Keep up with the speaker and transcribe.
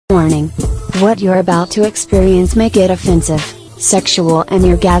Warning. What you're about to experience may get offensive, sexual and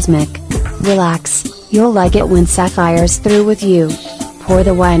orgasmic. Relax, you'll like it when Sapphire's through with you. Pour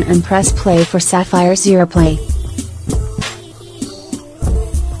the wine and press play for Sapphire's Earplay.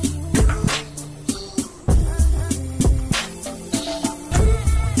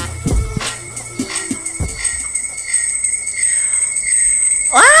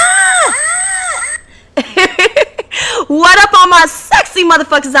 What up, all my sexy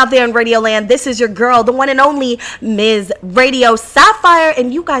motherfuckers out there in Radio Land? This is your girl, the one and only Ms. Radio Sapphire,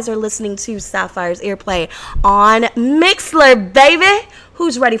 and you guys are listening to Sapphire's Earplay on Mixlr, baby.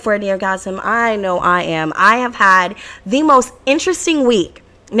 Who's ready for an orgasm? I know I am. I have had the most interesting week.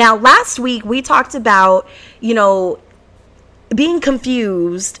 Now, last week we talked about, being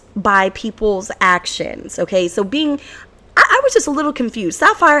confused by people's actions. Okay, so I was just a little confused.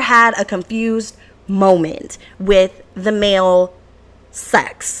 Sapphire had a confused moment with the male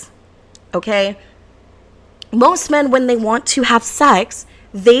sex. Okay, most men, when they want to have sex,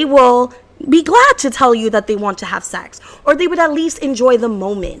 they will be glad to tell you that they want to have sex, or they would at least enjoy the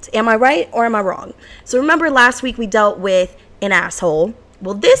moment. Am I right or am I wrong? So remember, last week we dealt with an asshole.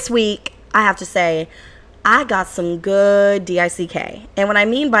 Well, this week I have to say I got some good DICK, and what I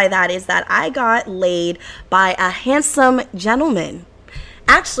mean by that is that I got laid by a handsome gentleman.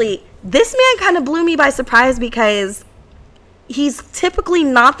 Actually, this man kind of blew me by surprise because he's typically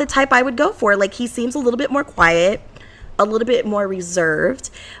not the type I would go for. Like, he seems a little bit more quiet, a little bit more reserved,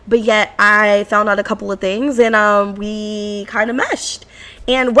 but yet I found out a couple of things, and we kind of meshed.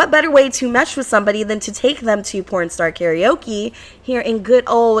 And what better way to mesh with somebody than to take them to porn star karaoke here in good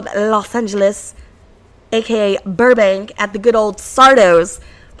old Los Angeles, aka Burbank, at the good old Sardo's.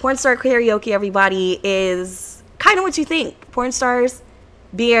 Porn star karaoke, everybody, is kind of what you think. Porn stars,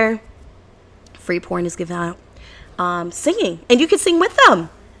 beer, free porn is given out, singing, and you can sing with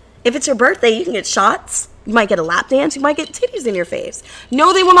them. If it's your birthday, you can get shots, you might get a lap dance, you might get titties in your face.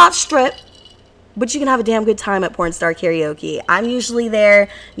 No, they will not strip, but you can have a damn good time at porn star karaoke. I'm usually there.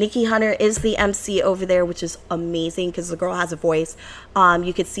 Nikki Hunter is the MC over there, which is amazing because the girl has a voice.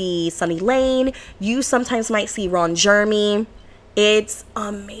 You could see Sunny Lane. You sometimes might see Ron Jeremy. It's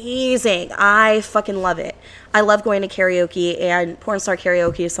amazing. I fucking love it. I love going to karaoke, and porn star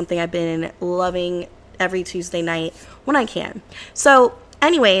karaoke is something I've been loving every Tuesday night when I can. So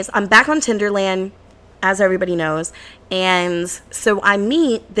anyways, I'm back on Tinderland, as everybody knows, and so I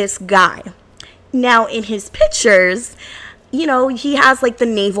meet this guy. Now, in his pictures, he has like the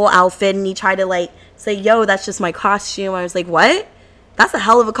naval outfit, and he tried to say, yo, that's just my costume. I was like, what? That's a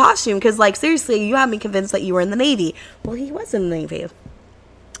hell of a costume, because, seriously, you have me convinced that you were in the Navy. Well, he was in the Navy.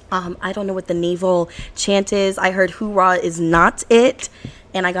 I don't know what the naval chant is. I heard hoorah is not it,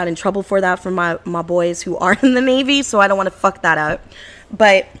 and I got in trouble for that from my boys who are in the Navy, so I don't want to fuck that up.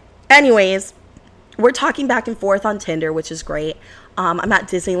 But anyways, we're talking back and forth on Tinder, which is great. I'm at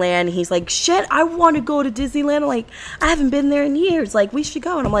Disneyland. He's like, shit, I want to go to Disneyland. I'm like, I haven't been there in years. Like, we should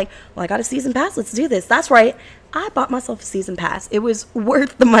go. And I'm like, well, I got a season pass. Let's do this. That's right. I bought myself a season pass. It was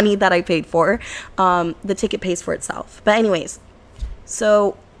worth the money that I paid for. The ticket pays for itself. But anyways,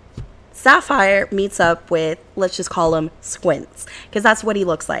 so Sapphire meets up with, let's just call him Squints, because that's what he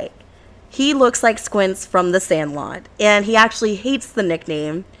looks like. He looks like Squints from The Sandlot, and he actually hates the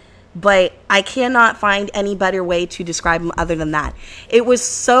nickname, but I cannot find any better way to describe him other than that. It was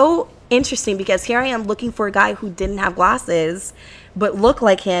so interesting because here I am looking for a guy who didn't have glasses but looked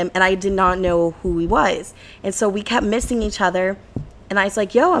like him, and I did not know who he was. And so we kept missing each other, and I was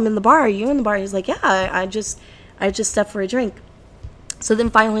like, yo, I'm in the bar. Are you in the bar? He's like, yeah, I just stepped for a drink. So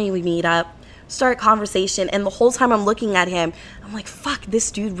then finally we meet up, start conversation, and the whole time I'm looking at him, I'm like, fuck, this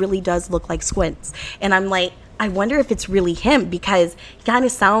dude really does look like Squints. And I'm like, I wonder if it's really him, because he kind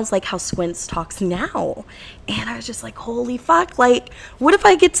of sounds like how Squints talks now. And I was just like, holy fuck, what if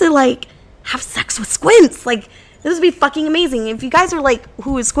I get to have sex with Squints? This would be fucking amazing. If you guys are like,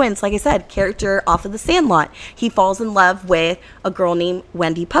 who is Squints? Like I said, character off of The Sandlot. He falls in love with a girl named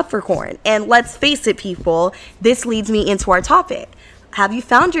Wendy Puffercorn. And let's face it, people, this leads me into our topic. Have you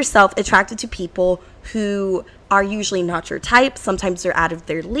found yourself attracted to people who are usually not your type? Sometimes they're out of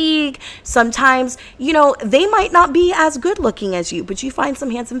their league. Sometimes, they might not be as good looking as you, but you find some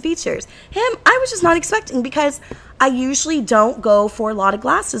handsome features. Him, I was just not expecting, because I usually don't go for a lot of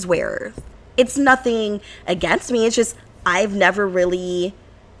glasses wearers. It's nothing against me. It's just I've never really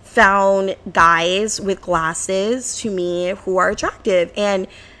found guys with glasses to me who are attractive. And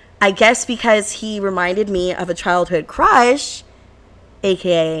I guess because he reminded me of a childhood crush,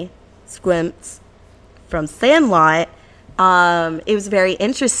 aka Squints from Sandlot, It was very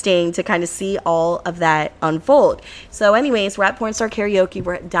interesting to kind of see all of that unfold. So anyways, we're at Porn Star Karaoke.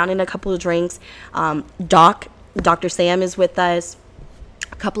 We're down in a couple of drinks. Dr. Sam is with us.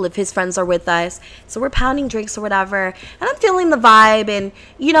 A couple of his friends are with us. So we're pounding drinks or whatever. And I'm feeling the vibe. And,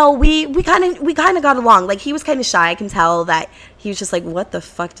 you know, we kind of got along. Like, he was kind of shy. I can tell that he was just like, what the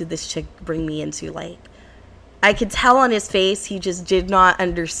fuck did this chick bring me into? Like, I could tell on his face he just did not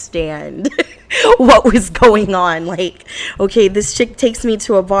understand what was going on. Like, okay, this chick takes me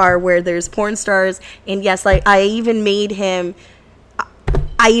to a bar where there's porn stars, and yes, like, I even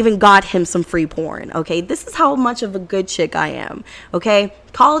got him some free porn. Okay, this is how much of a good chick I am. Okay,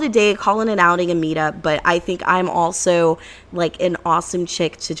 call it a day, call it an outing, a meetup, but I think I'm also like an awesome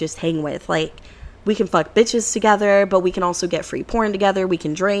chick to just hang with. Like, we can fuck bitches together, but we can also get free porn together. We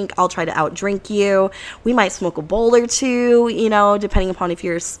can drink. I'll try to outdrink you. We might smoke a bowl or two, you know, depending upon if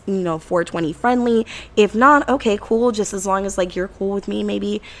you're, you know, 420 friendly. If not, okay, cool. Just as long as, like, you're cool with me,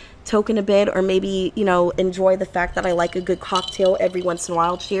 maybe token a bit, or maybe, you know, enjoy the fact that I like a good cocktail every once in a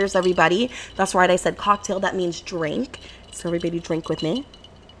while. Cheers, everybody. That's right, I said cocktail. That means drink. So everybody drink with me.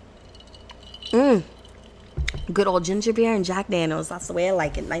 Good old ginger beer and Jack Daniels. That's the way I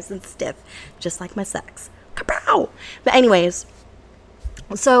like it. Nice and stiff. Just like my sex. Kapow! But anyways,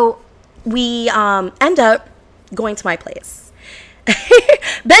 so we end up going to my place.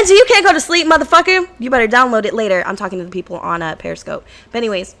 Benji, you can't go to sleep, motherfucker. You better download it later. I'm talking to the people on Periscope. But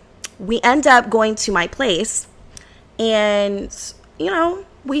anyways, we end up going to my place. And, you know,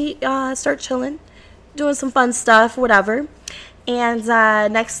 we start chilling. Doing some fun stuff, whatever. And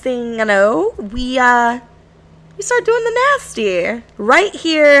next thing you know, we start doing the nasty right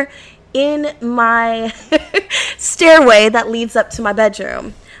here in my stairway that leads up to my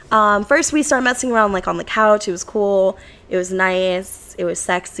bedroom. First, we started messing around like on the couch. It was cool. It was nice. It was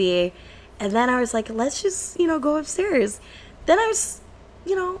sexy. And then I was like, let's just, you know, go upstairs. Then I was,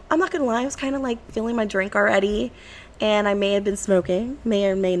 you know, I'm not going to lie. I was kind of like feeling my drink already. And I may have been smoking, may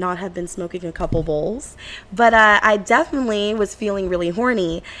or may not have been smoking a couple bowls. But I definitely was feeling really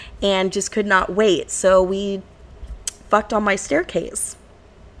horny and just could not wait. So we fucked on my staircase.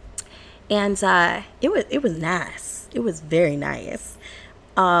 And it was nice. It was very nice.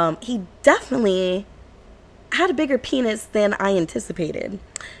 He definitely had a bigger penis than I anticipated.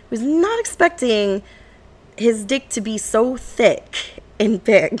 I was not expecting his dick to be so thick and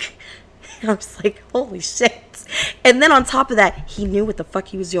big. I was like, holy shit. And then on top of that, he knew what the fuck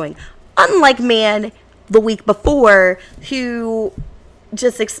he was doing. Unlike man the week before, who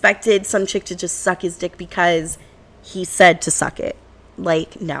just expected some chick to just suck his dick because he said to suck it.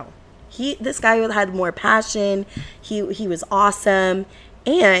 Like, no. This guy had more passion. He was awesome.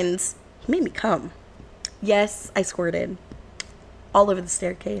 And he made me come. Yes, I squirted all over the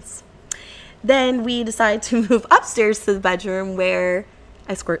staircase. Then we decided to move upstairs to the bedroom where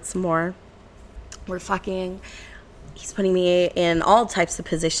I squirt some more. We're fucking. He's putting me in all types of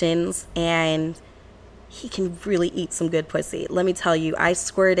positions, and he can really eat some good pussy. Let me tell you, I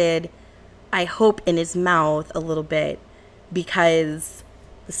squirted, I hope, in his mouth a little bit, because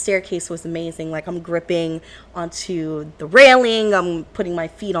the staircase was amazing. Like, I'm gripping onto the railing, I'm putting my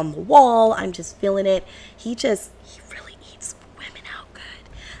feet on the wall, I'm just feeling it. He really eats women out good.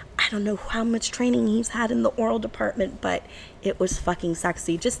 I don't know how much training he's had in the oral department, but it was fucking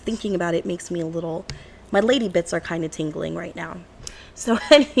sexy. Just thinking about it makes me a little, my lady bits are kind of tingling right now. So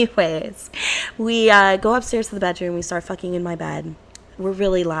anyways, we go upstairs to the bedroom. We start fucking in my bed. We're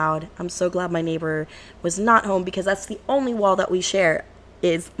really loud. I'm so glad my neighbor was not home, because that's the only wall that we share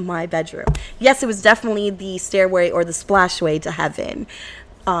is my bedroom. Yes, it was definitely the stairway or the splashway to heaven.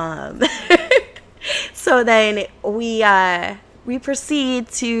 So then we proceed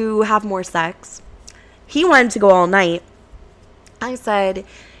to have more sex. He wanted to go all night. I said,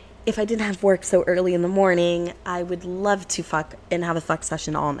 if I didn't have work so early in the morning, I would love to fuck and have a fuck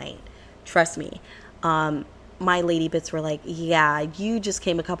session all night. Trust me. My lady bits were like, yeah, you just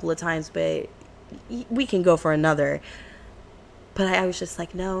came a couple of times, but we can go for another. But I was just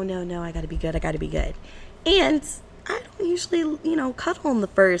like, no, I gotta be good. And I don't usually, you know, cuddle in the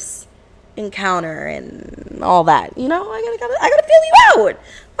first encounter and all that. You know, I gotta feel you out.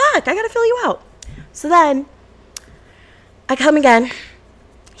 Fuck, I gotta feel you out. So then I come again.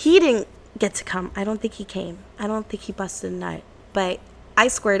 He didn't get to come. I don't think he came. I don't think he busted a nut. But I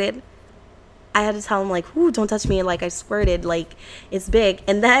squirted. I had to tell him, like, ooh, don't touch me. Like, I squirted. Like, it's big.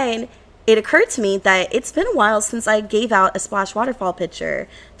 And then it occurred to me that it's been a while since I gave out a splash waterfall picture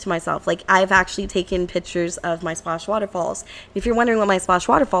to myself. Like, I've actually taken pictures of my splash waterfalls. If you're wondering what my splash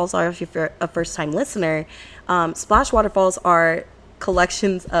waterfalls are, if you're a first-time listener, splash waterfalls are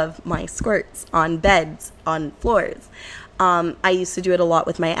collections of my squirts on beds, on floors. I used to do it a lot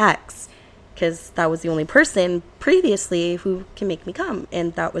with my ex, because that was the only person previously who can make me come,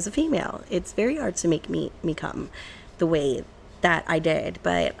 and that was a female. It's very hard to make me come the way that I did,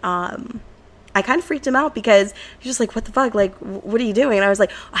 but I kind of freaked him out, because he's just like, what the fuck, like, what are you doing? And I was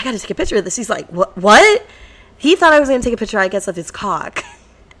like, I gotta take a picture of this. He's like, what? He thought I was gonna take a picture, I guess, of his cock.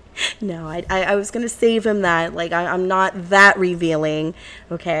 No, I was gonna save him that. Like, I'm not that revealing,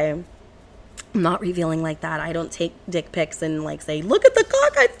 okay? I'm not revealing like that. I don't take dick pics and, like, say, look at the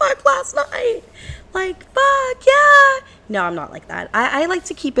cock I fucked last night. Like, fuck, yeah. No, I'm not like that. I like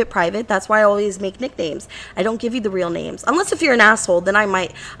to keep it private. That's why I always make nicknames. I don't give you the real names. Unless if you're an asshole, then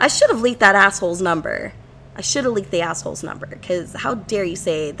I should have leaked that asshole's number. I should have leaked the asshole's number. Because how dare you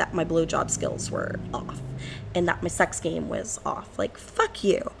say that my blowjob skills were off. And that my sex game was off. Like, fuck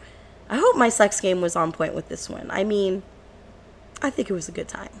you. I hope my sex game was on point with this one. I mean, I think it was a good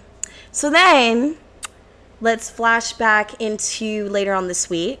time. So then, let's flash back into later on this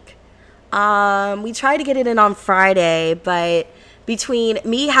week. We tried to get it in on Friday, but between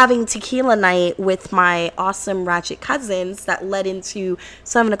me having tequila night with my awesome ratchet cousins that led into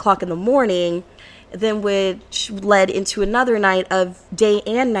 7 o'clock in the morning, then which led into another night of day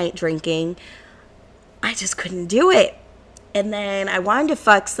and night drinking, I just couldn't do it. And then I wanted to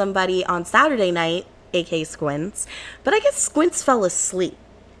fuck somebody on Saturday night, aka Squints, but I guess Squints fell asleep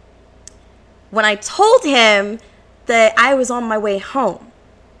when I told him that I was on my way home.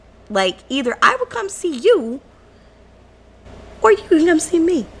 Like, either I would come see you, or you can come see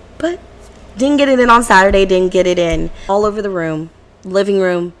me. But didn't get it in on Saturday, didn't get it in. All over the room, living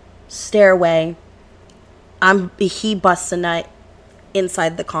room, stairway. He busts a nut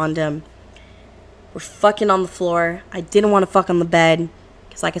inside the condom. We're fucking on the floor. I didn't want to fuck on the bed,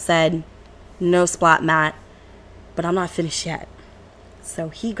 because like I said, no splat mat. But I'm not finished yet. So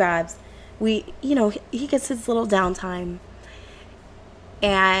he grabs... he gets his little downtime,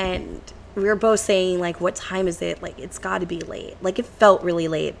 and we were both saying, like, what time is it? Like, it's got to be late. Like, it felt really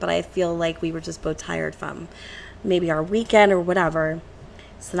late, but I feel like we were just both tired from maybe our weekend or whatever.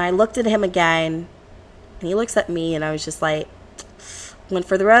 So then I looked at him again, and he looks at me, and I was just like, went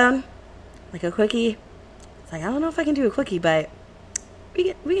for the round, like a quickie. It's like, I don't know if I can do a quickie, but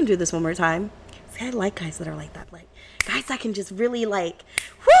we can do this one more time. See, I like guys that are like that, like guys that can just really, like,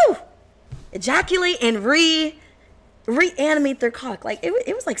 whoo, ejaculate and reanimate their cock. Like,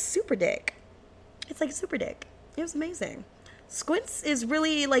 it was like super dick. It's like super dick. It was amazing. Squints is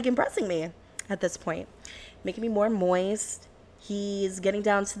really, like, impressing me at this point, making me more moist. He's getting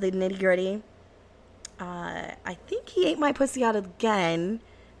down to the nitty gritty. I think he ate my pussy out again,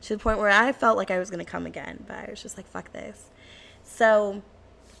 to the point where I felt like I was gonna come again, but I was just like, fuck this. So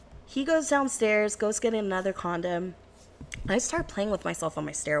he goes downstairs, goes get another condom. I start playing with myself on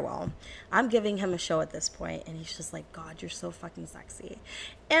my stairwell. I'm giving him a show at this point, and he's just like, God, you're so fucking sexy.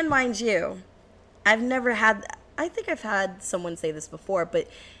 And mind you, I think I've had someone say this before, but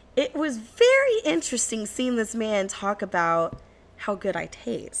it was very interesting seeing this man talk about how good I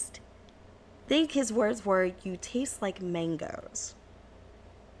taste. I think his words were, you taste like mangoes.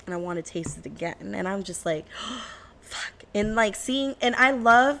 And I want to taste it again. And I'm just like, oh, fuck. And like and I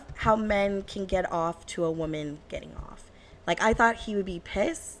love how men can get off to a woman getting off. Like, I thought he would be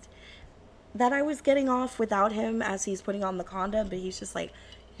pissed that I was getting off without him as he's putting on the condom, but he's just like,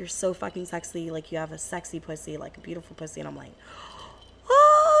 you're so fucking sexy, like, you have a sexy pussy, like a beautiful pussy. And I'm like,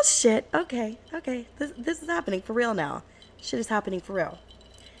 oh shit, okay, this is happening for real now. Shit is happening for real.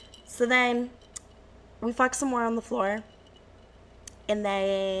 So then we fuck some more on the floor, and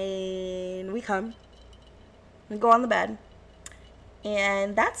then we come and go on the bed,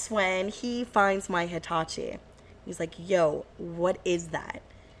 and that's when he finds my Hitachi. He's like, yo, what is that?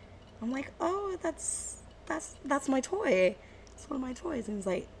 I'm like, oh, that's my toy. It's one of my toys. And he's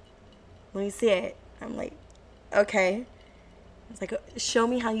like, let me see it. I'm like, okay. It's like, show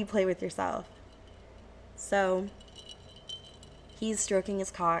me how you play with yourself. So he's stroking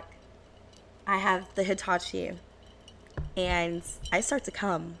his cock. I have the Hitachi, and I start to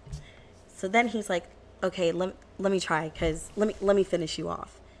come. So then he's like, okay, let me try, because let me finish you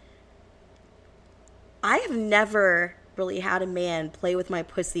off. I have never really had a man play with my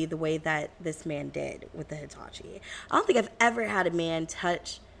pussy the way that this man did with the Hitachi. I don't think I've ever had a man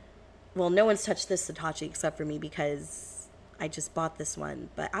no one's touched this Hitachi except for me, because I just bought this one.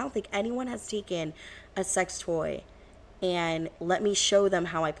 But I don't think anyone has taken a sex toy and let me show them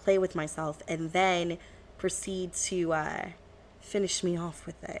how I play with myself and then proceed to finish me off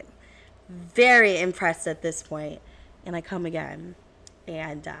with it. Very impressed at this point. And I come again.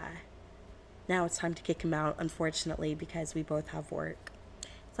 And now it's time to kick him out, unfortunately, because we both have work.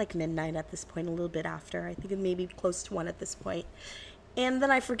 It's like midnight at this point, a little bit after. I think it may be close to 1 at this point. And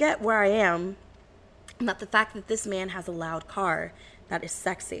then I forget where I am, but the fact that this man has a loud car that is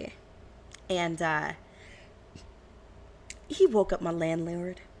sexy. And he woke up my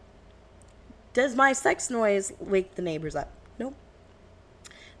landlord. Does my sex noise wake the neighbors up? Nope.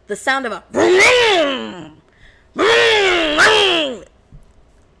 The sound of a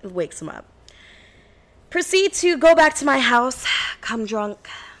it wakes him up. Proceed to go back to my house, come drunk,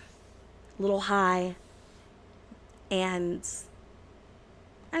 a little high, and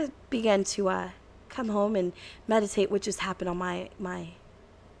I began to come home and meditate what just happened on my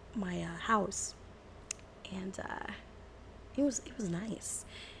house, and it was nice.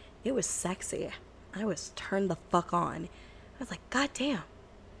 It was sexy. I was turned the fuck on. I was like, God damn,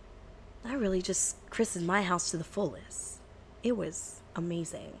 I really just christened my house to the fullest. It was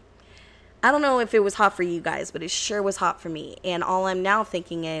amazing. I don't know if it was hot for you guys, but it sure was hot for me. And all I'm now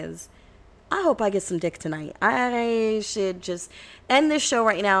thinking is, I hope I get some dick tonight. I should just end this show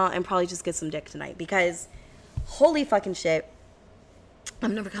right now and probably just get some dick tonight, because holy fucking shit,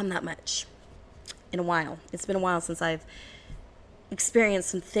 I've never come that much in a while. It's been a while since I've experienced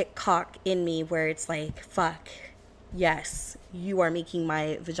some thick cock in me where it's like, fuck, yes, you are making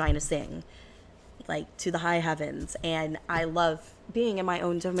my vagina sing, like, to the high heavens. And I love being in my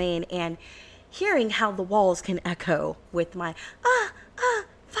own domain and hearing how the walls can echo with my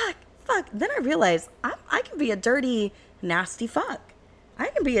fuck. Then I realized I can be a dirty, nasty fuck. I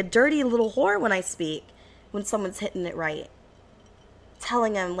can be a dirty little whore when I speak, when someone's hitting it right,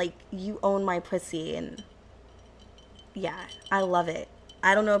 telling them, like, you own my pussy. And yeah, I love it.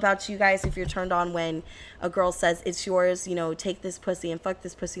 I don't know about you guys, if you're turned on when a girl says it's yours, you know, take this pussy and fuck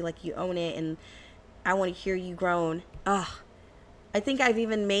this pussy like you own it, and I want to hear you groan. Ugh. I think I've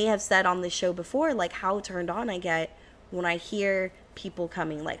even may have said on this show before, like, how turned on I get when I hear people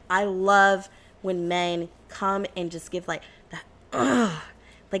coming. Like, I love when men come and just give, like, that,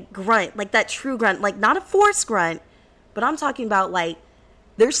 like, grunt, like that true grunt, like, not a forced grunt, but I'm talking about, like,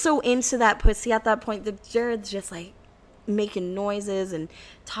 they're so into that pussy at that point that they're just, like, making noises and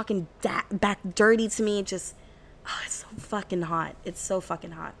talking back dirty to me. Just, it's so fucking hot. It's so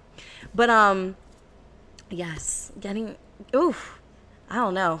fucking hot. But, yes, I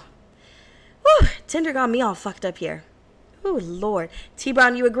don't know. Whew, Tinder got me all fucked up here. Oh, Lord.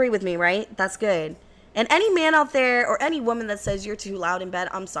 T-Brown, you agree with me, right? That's good. And any man out there or any woman that says you're too loud in bed,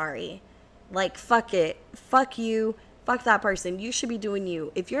 I'm sorry. Like, fuck it. Fuck you. Fuck that person. You should be doing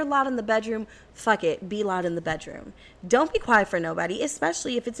you. If you're loud in the bedroom, fuck it. Be loud in the bedroom. Don't be quiet for nobody,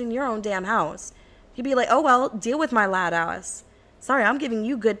 especially if it's in your own damn house. You'd be like, oh, well, deal with my loud ass. Sorry, I'm giving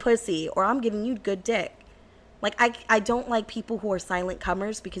you good pussy, or I'm giving you good dick. Like, I don't like people who are silent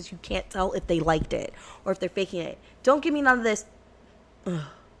comers, because you can't tell if they liked it or if they're faking it. Don't give me none of this, oh,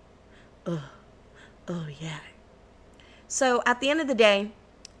 yeah. So, at the end of the day,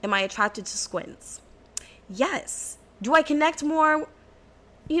 am I attracted to squints? Yes. Do I connect more,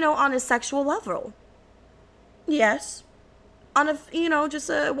 on a sexual level? Yes. On a,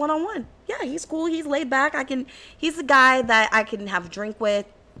 just a one-on-one. Yeah, he's cool. He's laid back. He's the guy that I can have a drink with,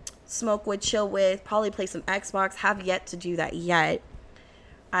 smoke with, chill with, probably play some Xbox. Have yet to do that yet.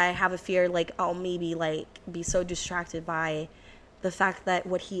 I have a fear, like, I'll maybe, like, be so distracted by the fact that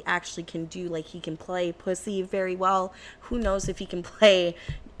what he actually can do, like, he can play pussy very well. Who knows if he can play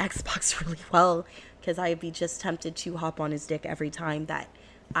Xbox really well, because I'd be just tempted to hop on his dick every time that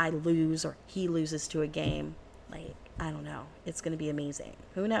I lose or he loses to a game. Like, I don't know. It's going to be amazing.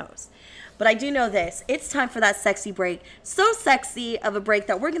 Who knows? But I do know this. It's time for that sexy break. So sexy of a break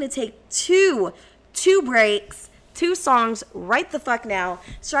that we're going to take two breaks, 2 songs right the fuck now,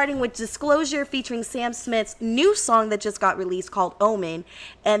 starting with Disclosure featuring Sam Smith's new song that just got released called Omen.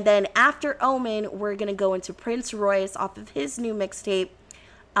 And then after Omen, we're going to go into Prince Royce off of his new mixtape.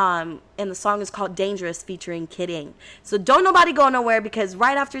 And the song is called Dangerous featuring Kidding. So don't nobody go nowhere, because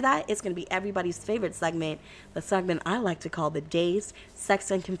right after that, it's going to be everybody's favorite segment, the segment I like to call the Dazed, Sex,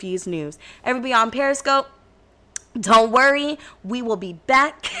 and Confused News. Everybody on Periscope, don't worry, we will be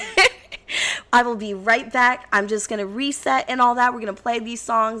back. I will be right back. I'm just going to reset and all that. We're going to play these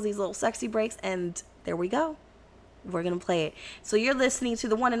songs, these little sexy breaks, and there we go. We're going to play it. So you're listening to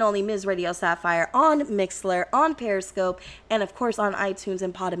the one and only Ms. Radio Sapphire on Mixlr, on Periscope, and of course on iTunes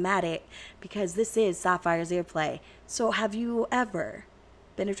and Podomatic, because this is Sapphire's Airplay. So have you ever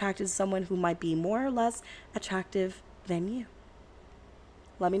been attracted to someone who might be more or less attractive than you?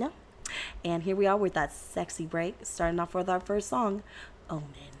 Let me know. And here we are with that sexy break, starting off with our first song, Omen.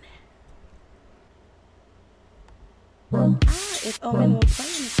 If Omen will play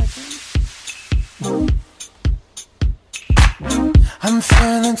in a second. I'm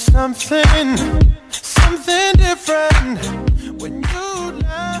feeling something different. When you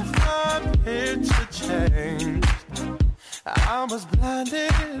left, my picture changed. I was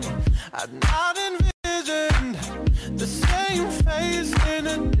blinded, I'd not envisioned the same face in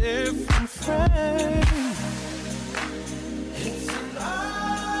a different frame. It's an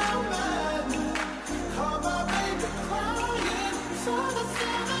omen, call my baby crying, so the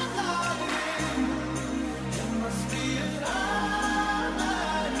silver lining. It must be an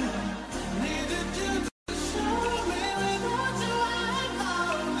omen, needed you to show me without you I'm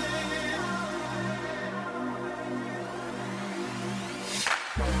lonely.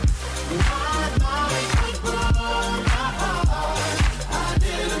 My life was blown apart. I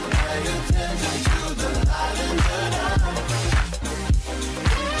didn't pay attention to the light in the dark.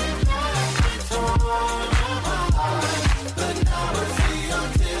 It left me torn apart, but now I see your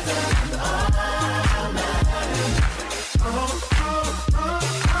tears and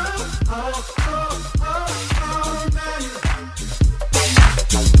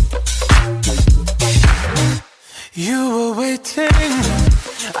you were waiting,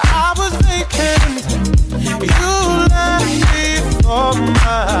 I was vacant. You left me for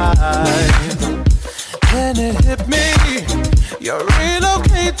my eyes, and it hit me, you're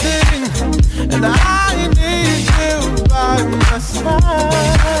relocating, and I need you by my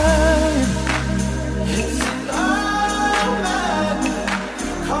side. It's an omen,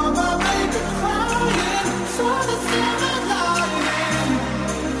 call my baby crying, so the silver lining.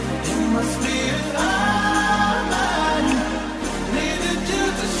 It must be an omen, needed you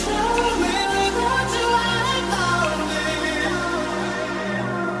to show me without you I'm lonely.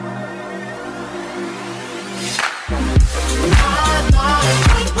 My life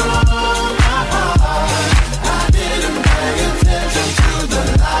was blown apart. I didn't pay attention to the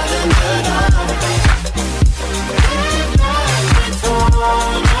light in the dark. It left me torn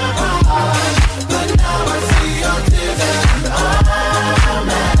apart, but now I see your tears and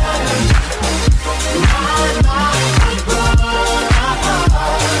amen. My life was blown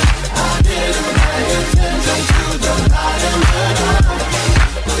apart. I didn't pay attention to the light in the dark.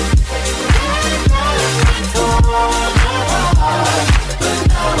 It left me torn apart, but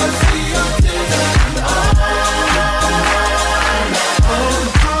now I see your tears and I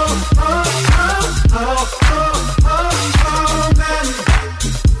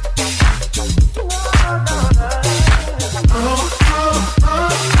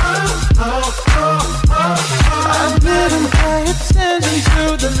didn't pay attention to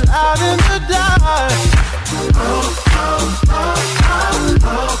the light in the dark.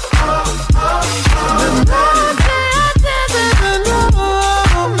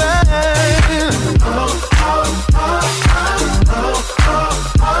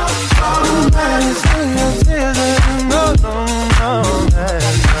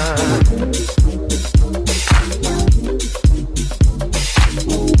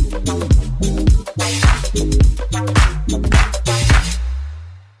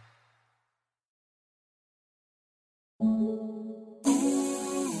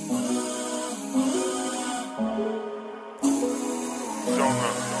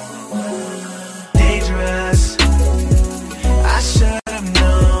 Dangerous. I should have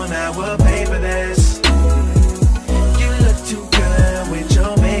known I would pay for this. You look too good with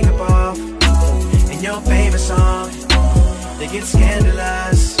your makeup off and your favorite song. They get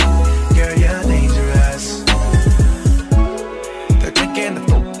scandalous. Girl, you're dangerous. They're drinking the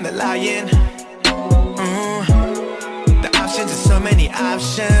food and they're lying. The options are so many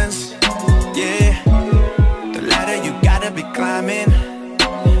options. Yeah. The ladder you gotta be climbing.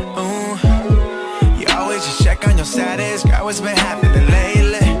 You always just check on your status. Girl, what's been happening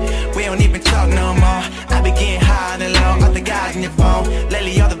lately? We don't even talk no more. I be getting high and low off the guys in your phone.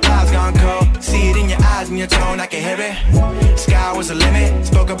 Lately all the vibes gone cold. See it in your eyes and your tone, I can hear it. Sky was the limit.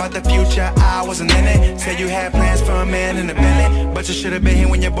 Spoke about the future, I wasn't in it. Said you had plans for a man in a minute, but you should have been here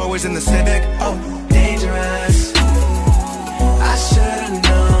when your boy was in the Civic. Oh, dangerous. I should have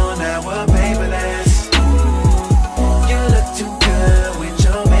known I would pay for this. You look too good with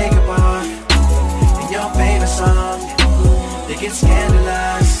your makeup off and your favorite song. They get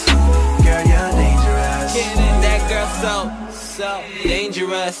scandalous. Girl, you're dangerous. Yeah, that girl so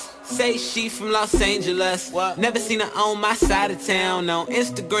dangerous. Say she from Los Angeles. What? Never seen her on my side of town. On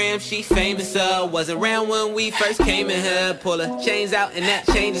Instagram, she famous. Was around when we first came in here. Pull her chains out and that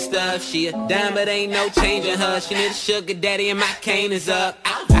change of stuff. She a dime, but ain't no change in her. She need a sugar daddy and my cane is up.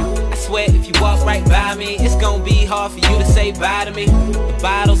 I swear if you walk right by me, it's gonna be hard for you to say bye to me. The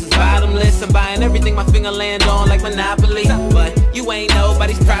bottles is bottomless. I'm buying everything my finger land on like Monopoly. But You ain't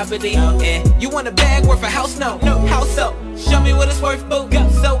nobody's property. And you want a bag worth a house? No, house up. Show me what it's worth, boo. Got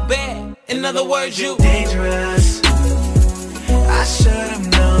so bad. In other words, you dangerous. I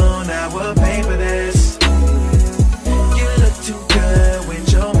should've known I would pay for this. You look too good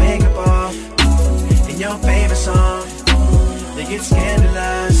with your makeup off. In your favorite song, they get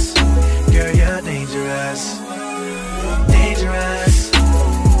scandalous. Girl, you're dangerous. Dangerous.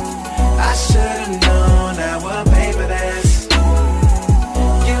 I should've known I would pay for this.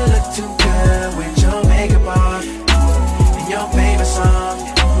 You look too good with your makeup off. In your favorite song,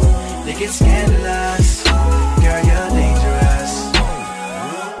 they get scandalous. Girl, you're dangerous.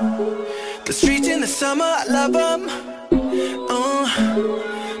 The streets in the summer, I love them.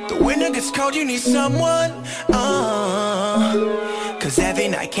 The winter gets cold, you need someone. Cause every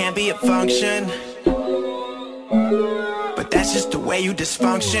night can't be a function. But that's just the way you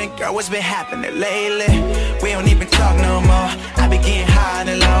dysfunction. Girl, what's been happening lately? We don't even talk no more. I be getting high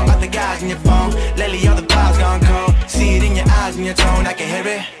and low. All the guys on your phone. Lately all the vibes gone cold. See it in your eyes and your tone, I can hear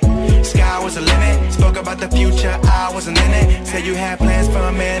it. Sky was the limit. Spoke about the future, I wasn't in it. Said you had plans for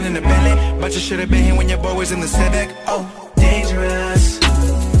a man in the Bentley, but you should've been here when your boy was in the Civic. Oh, dangerous.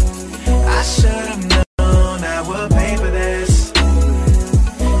 I should've known I would pay for this.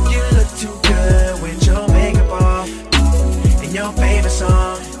 You look too good with your makeup off. In your favorite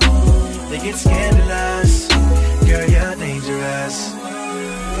song, they get scandalous. Girl, you're dangerous.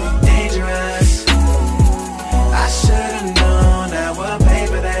 Dangerous. I should've known I would pay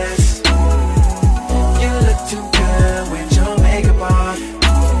for this. You look too good with your makeup off.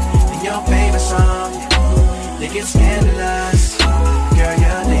 In your favorite song, they get scandalous. Girl,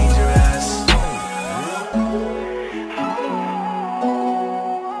 you're dangerous.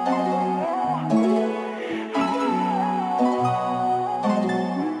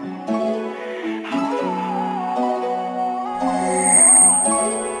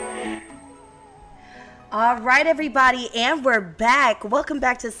 All right, everybody, and we're back. Welcome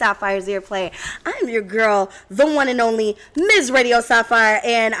back to Sapphire's Earplay. I'm your girl, the one and only Ms. Radio Sapphire,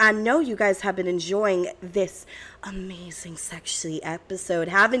 and I know you guys have been enjoying this amazing sexy episode,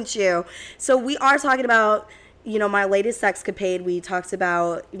 haven't you? So we are talking about, my latest sexcapade. We talked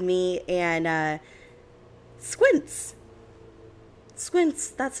about me and Squints. Squints,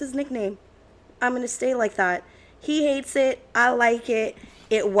 that's his nickname. I'm going to stay like that. He hates it. I like it.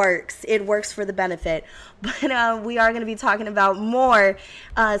 It works. It works for the benefit. But we are going to be talking about more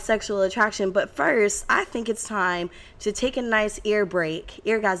sexual attraction. But first, I think it's time to take a nice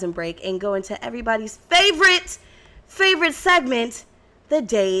eargasm break, and go into everybody's favorite segment, the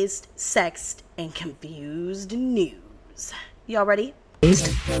Dazed, Sexed, and Confused News. Y'all ready? Dazed,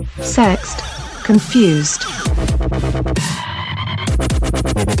 Sexed, Confused.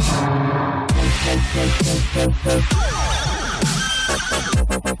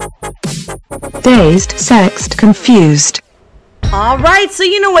 Dazed, Sexed, Confused. All right, so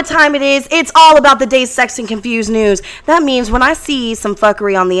you know what time it is. It's all about the Dazed, Sexed, and Confused news. That means when I see some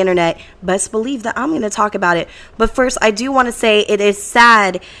fuckery on the internet, best believe that I'm going to talk about it. But first, I do want to say it is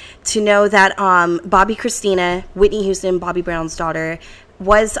sad to know that Bobby Christina, Whitney Houston, Bobby Brown's daughter,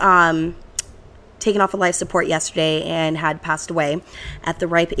 was taken off of life support yesterday and had passed away at the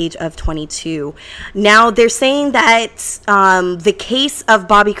ripe age of 22. Now, they're saying that the case of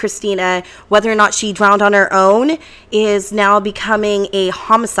Bobby Christina, whether or not she drowned on her own, is now becoming a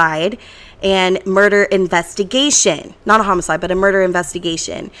homicide and murder investigation. Not a homicide, but a murder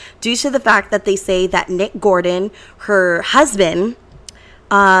investigation, due to the fact that they say that Nick Gordon, her husband,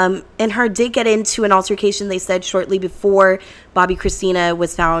 and her did get into an altercation, they said, shortly before Bobby Christina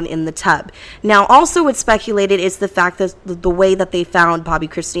was found in the tub. Now, also what's speculated is the fact that the way that they found Bobby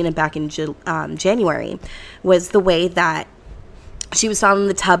Christina back in January was the way that she was found in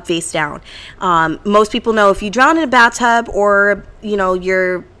the tub face down. Most people know if you drown in a bathtub, or,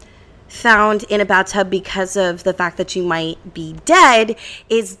 you're found in a bathtub because of the fact that you might be dead,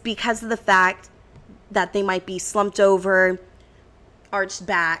 is because of the fact that they might be slumped over, arched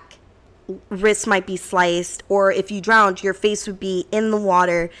back, wrists might be sliced, or if you drowned, your face would be in the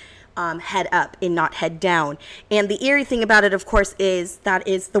water, head up and not head down. And the eerie thing about it, of course, is that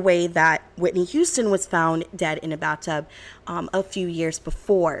is the way that Whitney Houston was found dead in a bathtub a few years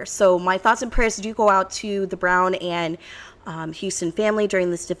before. So my thoughts and prayers do go out to the Brown and Houston family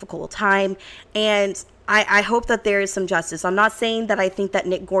during this difficult time. And I hope that there is some justice. I'm not saying that I think that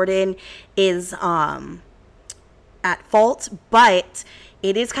Nick Gordon is at fault, but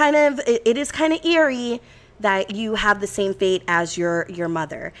it is kind of eerie that you have the same fate as your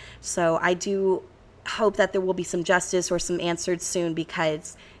mother. So I do hope that there will be some justice or some answers soon,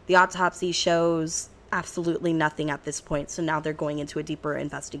 because the autopsy shows absolutely nothing at this point. So now they're going into a deeper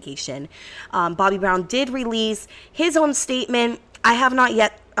investigation. Bobby Brown did release his own statement. I have not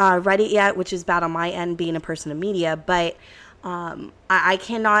yet read it yet, which is bad on my end being a person of media, but I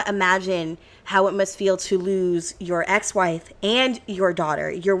cannot imagine how it must feel to lose your ex-wife and your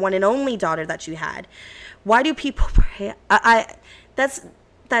daughter, your one and only daughter that you had. Why do people pray?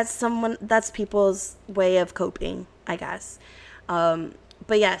 That's people's way of coping, I guess.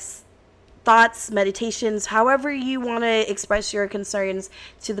 But yes, thoughts, meditations, however you want to express your concerns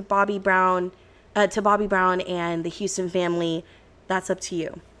to Bobby Brown and the Houston family, that's up to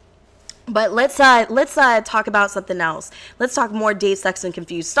you. But let's talk about something else. Let's talk more Dazed, Sexed, and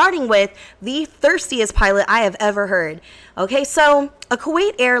Confused, starting with the thirstiest pilot I have ever heard. Okay, so a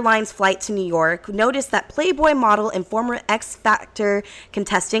Kuwait Airlines flight to New York noticed that Playboy model and former X Factor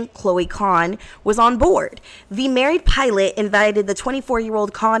contestant Chloe Khan was on board. The married pilot invited the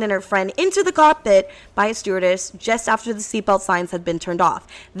 24-year-old Khan and her friend into the cockpit by a stewardess just after the seatbelt signs had been turned off.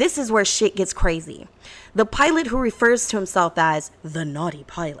 This is where shit gets crazy. The pilot, who refers to himself as the naughty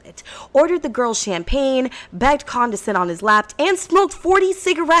pilot, ordered the girl champagne, begged Khan to sit on his lap, and smoked 40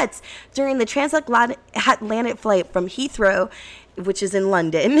 cigarettes during the transatlantic flight from Heathrow, which is in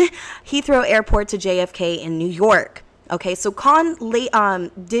London, Heathrow Airport to JFK in New York. Okay, so Khan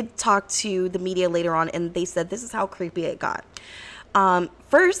did talk to the media later on, and they said this is how creepy it got.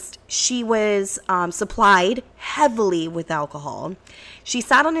 First, she was supplied heavily with alcohol. She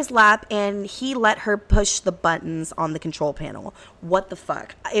sat on his lap and he let her push the buttons on the control panel. What the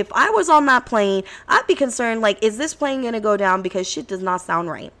fuck? If I was on that plane, I'd be concerned, like, is this plane gonna go down? Because shit does not sound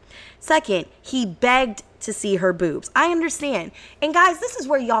right. Second, he begged to see her boobs. I understand. And guys, this is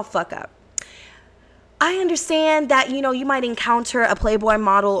where y'all fuck up. I understand that, you might encounter a Playboy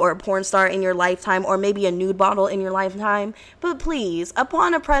model or a porn star in your lifetime, or maybe a nude model in your lifetime. But please,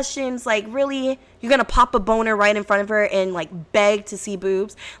 upon impressions, like, really, you're going to pop a boner right in front of her and, like, beg to see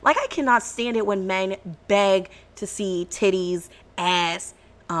boobs? Like, I cannot stand it when men beg to see titties, ass,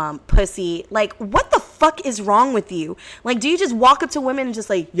 pussy. Like, what the fuck is wrong with you? Like, do you just walk up to women and just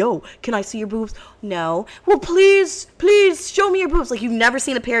like, yo, can I see your boobs? No. Well, please show me your boobs. Like, you've never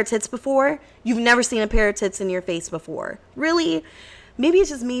seen a pair of tits before? You've never seen a pair of tits in your face before? Really? Maybe it's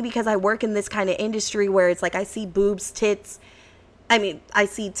just me because I work in this kind of industry where it's like I see boobs, tits. I mean, I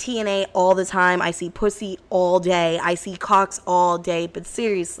see TNA all the time. I see pussy all day. I see cocks all day. But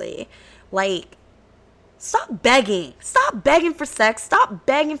seriously, like, stop begging. Stop begging for sex. Stop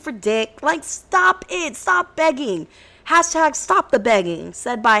begging for dick. Like, stop it. Stop begging. Hashtag stop the begging.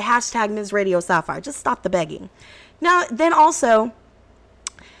 Said by hashtag Ms. Radio Sapphire. Just stop the begging. Now, then also,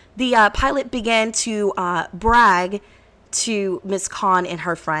 the pilot began to brag to Miss Khan and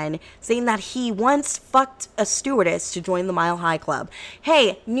her friend, saying that he once fucked a stewardess to join the Mile High Club.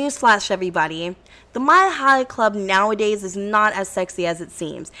 Hey, newsflash everybody. The Mile High Club nowadays is not as sexy as it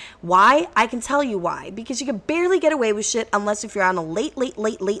seems. Why? I can tell you why. Because you can barely get away with shit unless if you're on a late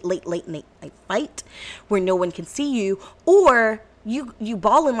fight where no one can see you, or you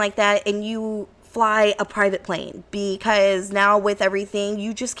ballin' like that and you fly a private plane, because now with everything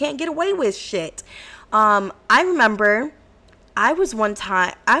you just can't get away with shit. I remember I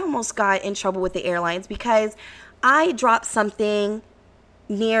almost got in trouble with the airlines because I dropped something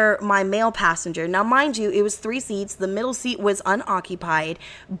near my male passenger. Now, mind you, it was 3 seats. The middle seat was unoccupied,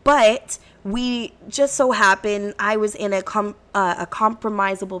 but we just so happened I was in a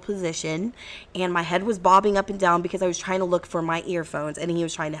compromisable position, and my head was bobbing up and down because I was trying to look for my earphones, and he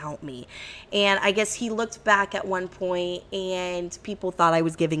was trying to help me. And I guess he looked back at one point, and people thought I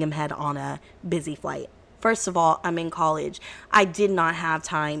was giving him head on a busy flight. First of all, I'm in college. I did not have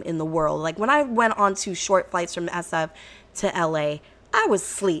time in the world. Like, when I went on to short flights from SF to LA, I was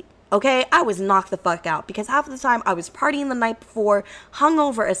asleep, okay? I was knocked the fuck out because half of the time I was partying the night before,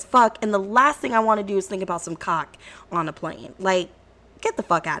 hungover as fuck, and the last thing I want to do is think about some cock on a plane. Like, get the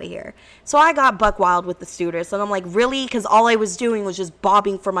fuck out of here. So I got buck wild with the stewardess, and I'm like, really? Because all I was doing was just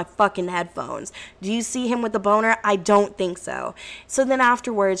bobbing for my fucking headphones. Do you see him with the boner? I don't think so. So then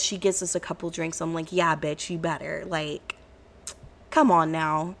afterwards, she gives us a couple drinks. I'm like, yeah, bitch, you better. Like, come on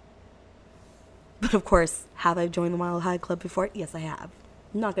now. But of course, have I joined the Mile High Club before? Yes, I have.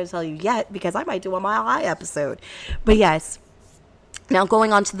 I'm not going to tell you yet because I might do a Mile High episode. But yes. Now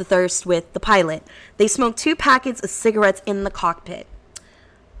going on to the thirst with the pilot. They smoked 2 packets of cigarettes in the cockpit.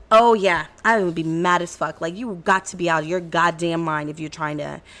 Oh yeah, I would be mad as fuck. Like, you got to be out of your goddamn mind if you're trying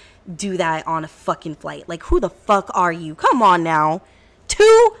to do that on a fucking flight. Like, who the fuck are you? Come on now.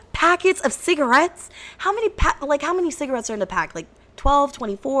 2 packets of cigarettes? How many cigarettes are in a pack? Like 12,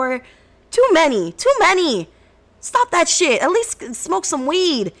 24? Too many. Stop that shit. At least smoke some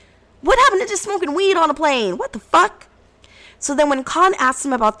weed. What happened to just smoking weed on a plane? What the fuck? So then when Khan asked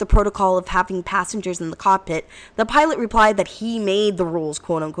him about the protocol of having passengers in the cockpit, the pilot replied that he made the rules,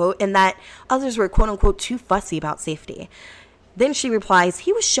 quote unquote, and that others were, quote unquote, too fussy about safety. Then she replies,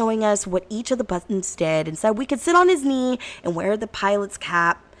 he was showing us what each of the buttons did and said we could sit on his knee and wear the pilot's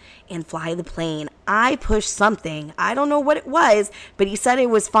cap and fly the plane. I pushed something. I don't know what it was, but he said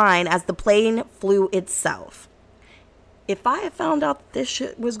it was fine as the plane flew itself. If I had found out that this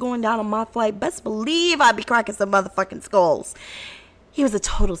shit was going down on my flight, best believe I'd be cracking some motherfucking skulls. He was a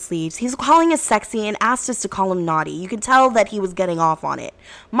total sleaze. He's calling us sexy and asked us to call him naughty. You could tell that he was getting off on it.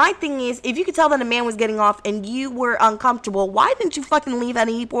 My thing is, if you could tell that a man was getting off and you were uncomfortable, why didn't you fucking leave at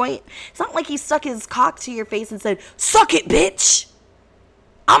any point? It's not like he stuck his cock to your face and said, suck it, bitch.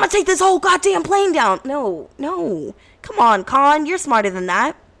 I'm gonna take this whole goddamn plane down. No. Come on, Khan. You're smarter than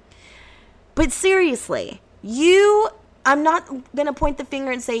that. But seriously, I'm not going to point the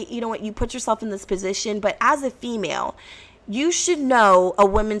finger and say, you know what, you put yourself in this position, but as a female, you should know a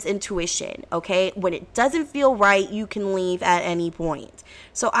woman's intuition, okay? When it doesn't feel right, you can leave at any point.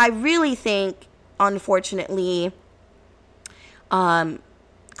 So I really think, unfortunately, Khan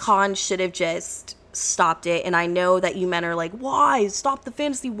should have just stopped it. And I know that you men are like, why? Stop the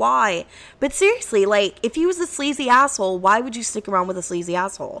fantasy, why? But seriously, like, if he was a sleazy asshole, why would you stick around with a sleazy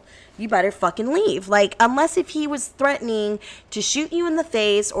asshole? You better fucking leave. Like, unless if he was threatening to shoot you in the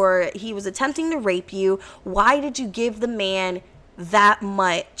face or he was attempting to rape you, why did you give the man that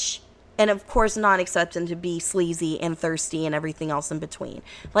much? And of course not accept him to be sleazy and thirsty and everything else in between.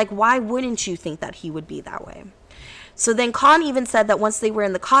 Like, why wouldn't you think that he would be that way? So then Khan even said that once they were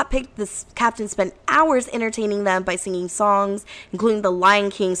in the cockpit, the captain spent hours entertaining them by singing songs, including the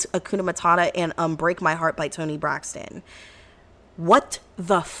Lion King's Hakuna Matata and Break My Heart by Toni Braxton. What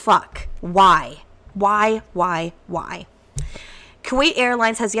the fuck? Why? Kuwait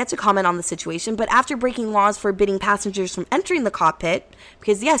Airlines has yet to comment on the situation, but after breaking laws forbidding passengers from entering the cockpit,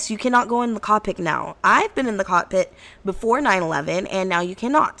 because yes, you cannot go in the cockpit now. I've been in the cockpit before 9/11, and now you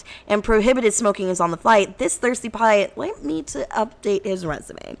cannot. And prohibited smoking is on the flight. This thirsty pilot might need to update his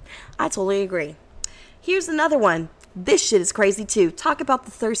resume. I totally agree. Here's another one. This shit is crazy too. Talk about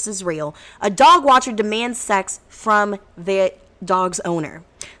the thirst is real. A dog watcher demands sex from the dog's owner.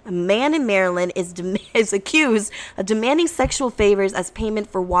 A man in Maryland is accused of demanding sexual favors as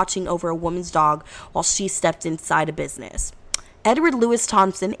payment for watching over a woman's dog while she stepped inside a business. Edward Lewis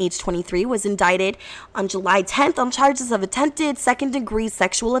Thompson, age 23, was indicted on July 10th on charges of attempted second-degree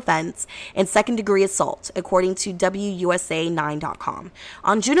sexual offense and second-degree assault, according to WUSA9.com.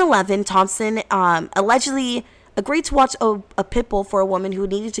 On June 11, Thompson allegedly agreed to watch a pit bull for a woman who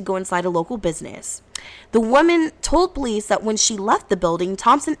needed to go inside a local business. The woman told police that when she left the building,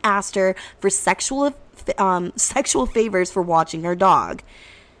 Thompson asked her for sexual favors for watching her dog.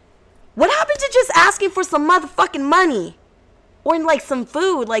 What happened to just asking for some motherfucking money? Or like some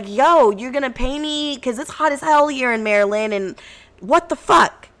food, like, yo, you're gonna pay me because it's hot as hell here in Maryland, and what the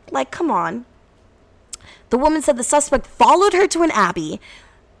fuck? Like, come on. The woman said the suspect followed her to an alley,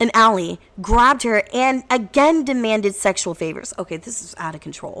 grabbed her, and again demanded sexual favors. Okay, this is out of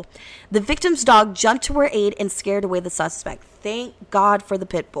control. The victim's dog jumped to her aid and scared away the suspect. Thank God for the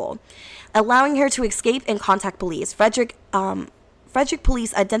pit bull, allowing her to escape and contact police. Frederick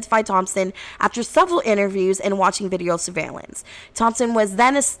police identified Thompson after several interviews and watching video surveillance. Thompson was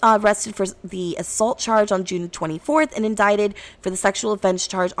then arrested for the assault charge on June 24th and indicted for the sexual offense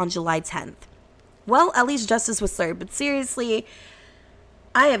charge on July 10th. Well, at least justice was served, but seriously,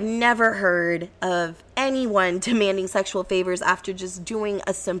 I have never heard of anyone demanding sexual favors after just doing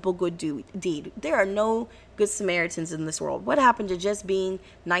a simple good deed. There are no good Samaritans in this world. What happened to just being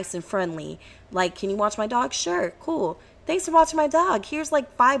nice and friendly? Like, can you watch my dog? Sure, cool. Thanks for watching my dog. Here's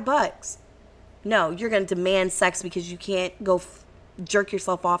like $5. No, you're going to demand sex because you can't go jerk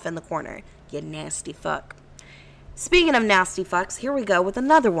yourself off in the corner. You nasty fuck. Speaking of nasty fucks, here we go with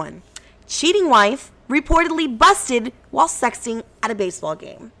another one. Cheating wife reportedly busted while sexting at a baseball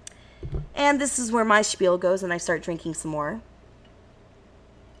game. And this is where my spiel goes and I start drinking some more.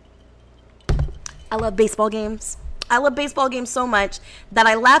 I love baseball games. I love baseball games so much that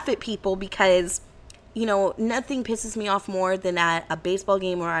I laugh at people because, you know, nothing pisses me off more than at a baseball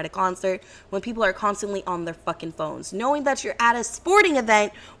game or at a concert when people are constantly on their fucking phones. Knowing that you're at a sporting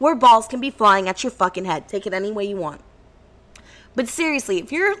event where balls can be flying at your fucking head. Take it any way you want. But seriously,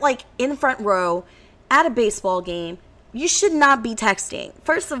 if you're like in the front row at a baseball game, you should not be texting.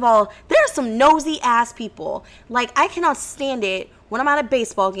 First of all, there are some nosy ass people. Like, I cannot stand it when I'm at a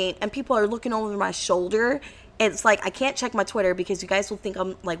baseball game and people are looking over my shoulder. It's like I can't check my Twitter because you guys will think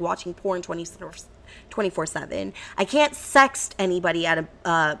I'm like watching porn 24/7. I can't sext anybody at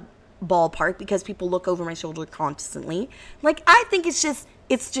ballpark because people look over my shoulder constantly. Like, I think it's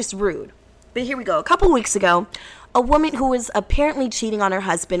just rude. But here we go. A couple weeks ago, a woman who was apparently cheating on her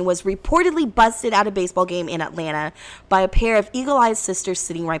husband was reportedly busted at a baseball game in Atlanta by a pair of eagle-eyed sisters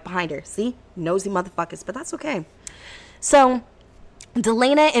sitting right behind her. See? Nosy motherfuckers, but that's okay. So,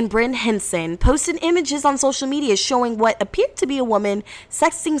 Delana and Bryn Henson posted images on social media showing what appeared to be a woman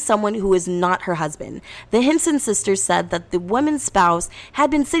sexting someone who is not her husband. The Henson sisters said that the woman's spouse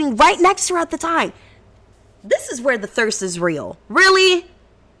had been sitting right next to her at the time. This is where the thirst is real. Really?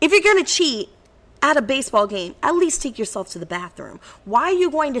 If you're going to cheat at a baseball game, at least take yourself to the bathroom. Why are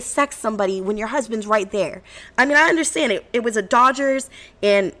you going to sex somebody when your husband's right there? I mean, I understand it. It was a Dodgers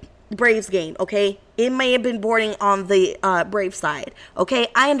and Braves game, okay? It may have been boarding on the Brave side, okay?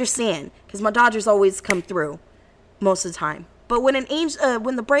 I understand, because my Dodgers always come through most of the time. But when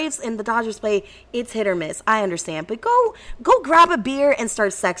when the Braves and the Dodgers play, it's hit or miss. I understand. But go grab a beer and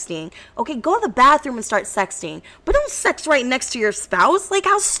start sexting. Okay, go to the bathroom and start sexting. But don't sex right next to your spouse. Like,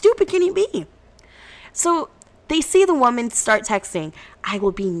 how stupid can you be? So they see the woman start texting, "I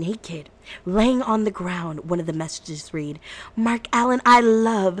will be naked, laying on the ground." One of the messages read, "Mark Allen, I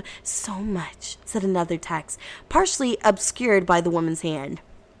love so much," said another text, partially obscured by the woman's hand.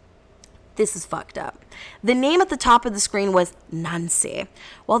 This is fucked up. The name at the top of the screen was Nancy.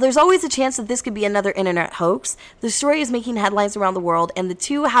 While there's always a chance that this could be another internet hoax, the story is making headlines around the world, and the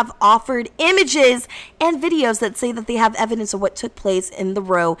two have offered images and videos that say that they have evidence of what took place in the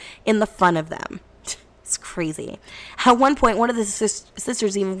row in the front of them. It's crazy. At one point, one of the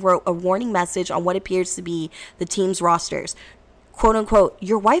sisters even wrote a warning message on what appears to be the team's rosters. Quote unquote,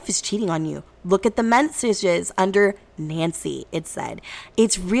 "Your wife is cheating on you. Look at the messages under Nancy," it said.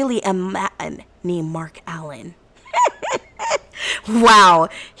 "It's really a man named Mark Allen." Wow.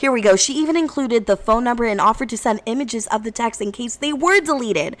 Here we go. She even included the phone number and offered to send images of the text in case they were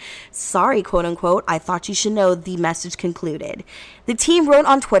deleted. "Sorry, quote unquote, I thought you should know," the message concluded. The team wrote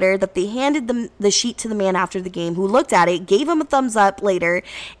on Twitter that they handed the sheet to the man after the game, who looked at it, gave him a thumbs up later,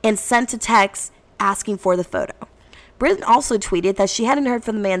 and sent a text asking for the photo. Britain also tweeted that she hadn't heard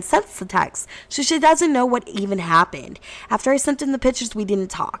from the man since the text, so she doesn't know what even happened. "After I sent him the pictures, we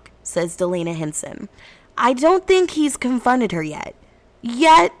didn't talk," says Delana Henson. "I don't think he's confronted her yet.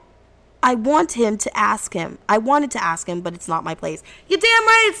 Yet, I wanted to ask him, but it's not my place." You're damn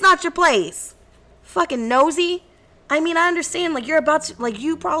right it's not your place. Fucking nosy. I mean, I understand, like, you're about to, like,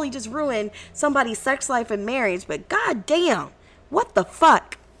 you probably just ruined somebody's sex life and marriage, but goddamn, what the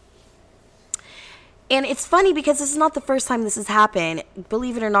fuck? And it's funny because this is not the first time this has happened.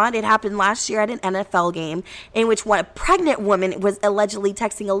 Believe it or not, it happened last year at an NFL game in which a pregnant woman was allegedly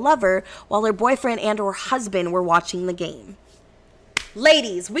texting a lover while her boyfriend and or husband were watching the game.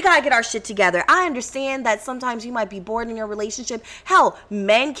 Ladies, we gotta get our shit together. I understand that sometimes you might be bored in your relationship. Hell,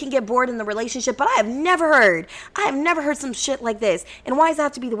 men can get bored in the relationship, but I have never heard some shit like this. And why does it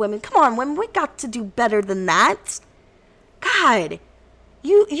have to be the women? Come on, women, we got to do better than that. God.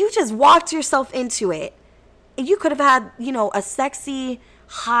 You just walked yourself into it. You could have had, a sexy,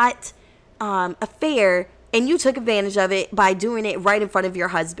 hot affair, and you took advantage of it by doing it right in front of your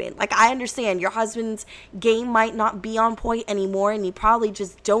husband. Like, I understand your husband's game might not be on point anymore, and you probably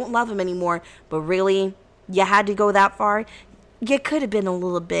just don't love him anymore, but really, you had to go that far? You could have been a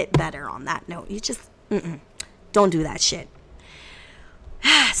little bit better on that note. You just, don't do that shit.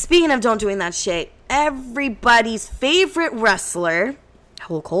 Speaking of don't doing that shit, everybody's favorite wrestler,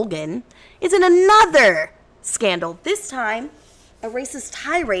 Hulk Hogan, is in another scandal. This time, a racist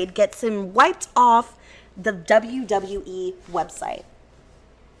tirade gets him wiped off the WWE website.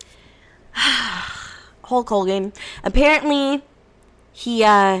 Hulk Hogan, apparently, he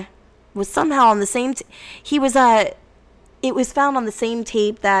was somehow on the same. It was found on the same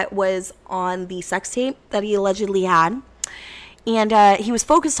tape that was on the sex tape that he allegedly had. And he was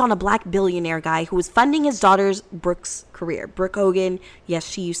focused on a black billionaire guy who was funding his daughter's Brooke's career. Brooke Hogan, yes,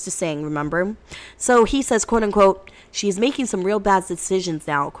 she used to sing, remember? So he says, quote unquote, "She's making some real bad decisions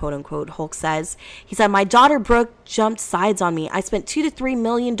now," quote unquote, Hulk says. He said, "My daughter Brooke jumped sides on me. I spent $2 to $3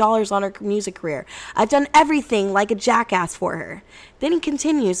 million on her music career. I've done everything like a jackass for her." Then he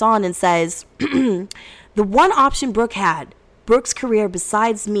continues on and says, "The one option Brooke had, Brooke's career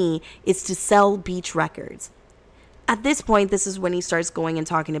besides me, is to sell Beach Records." At this point, this is when he starts going and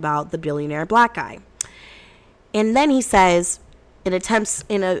talking about the billionaire black guy. And then he says,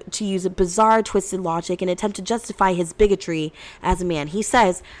 to use a bizarre, twisted logic, an attempt to justify his bigotry as a man. He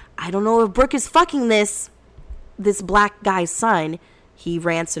says, "I don't know if Brooke is fucking this black guy's son." He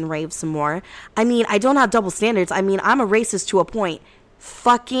rants and raves some more. "I mean, I don't have double standards. I mean, I'm a racist to a point.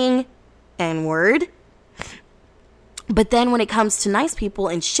 Fucking N-word. But then when it comes to nice people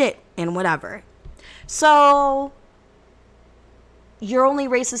and shit and whatever. So you're only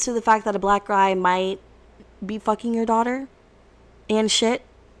racist to the fact that a black guy might be fucking your daughter and shit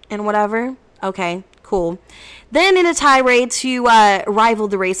and whatever. Okay, cool. Then in a tirade to rival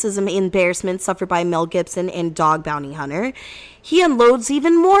the racism and embarrassment suffered by Mel Gibson and Dog Bounty Hunter, he unloads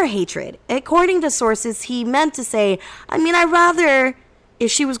even more hatred. According to sources, he meant to say, I mean, I'd rather, if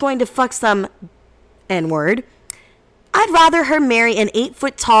she was going to fuck some N-word, I'd rather her marry an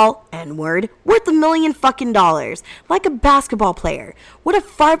 8-foot tall N-word worth $1 million fucking dollars, like a basketball player. What a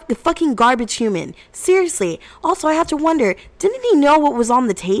fucking garbage human. Seriously. Also, I have to wonder, didn't he know what was on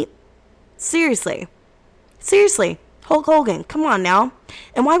the tape? Seriously. Hulk Hogan, come on now.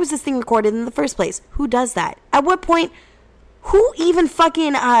 And why was this thing recorded in the first place? Who does that? At what point? Who even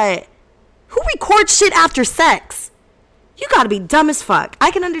fucking, who records shit after sex? You gotta be dumb as fuck. I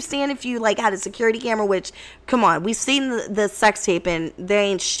can understand if you, like, had a security camera, which, come on, we've seen the sex tape and there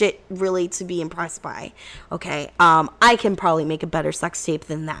ain't shit really to be impressed by. Okay, I can probably make a better sex tape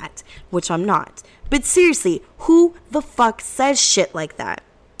than that, which I'm not. But seriously, who the fuck says shit like that?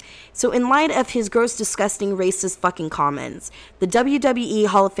 So in light of his gross, disgusting, racist fucking comments, the WWE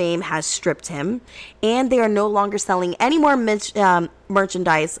Hall of Fame has stripped him, and they are no longer selling any more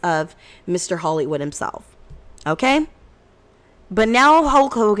merchandise of Mr. Hollywood himself. Okay? But now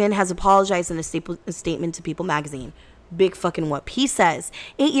Hulk Hogan has apologized in a statement to People magazine. Big fucking whoop. He says,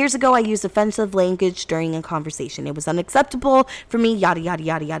 8 years ago I used offensive language during a conversation. It was unacceptable for me, yada, yada,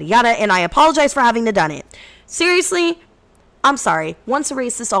 yada, yada, yada, and I apologize for having to done it. Seriously? I'm sorry. Once a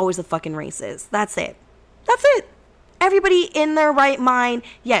racist, always a fucking racist. That's it. Everybody in their right mind,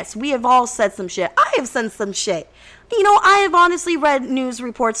 yes, we have all said some shit. I have said some shit. You know, I have honestly read news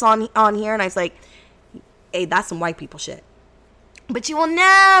reports on here, and I was like, hey, that's some white people shit. But you will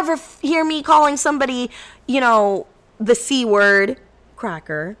never hear me calling somebody, you know, the C word,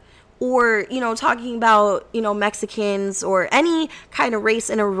 cracker, or, you know, talking about, you know, Mexicans or any kind of race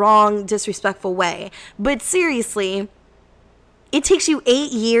in a wrong, disrespectful way. But seriously, it takes you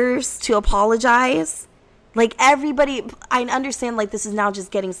 8 years to apologize. Like, everybody, I understand, like, this is now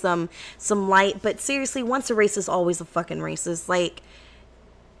just getting some light, but seriously, once a racist, always a fucking racist. Like,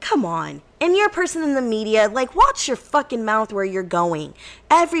 come on. And you're a person in the media, like, watch your fucking mouth where you're going.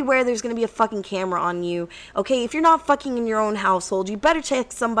 Everywhere there's going to be a fucking camera on you. Okay, if you're not fucking in your own household, you better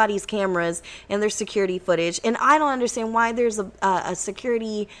check somebody's cameras and their security footage. And I don't understand why there's a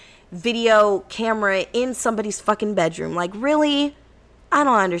security video camera in somebody's fucking bedroom. Like, really? I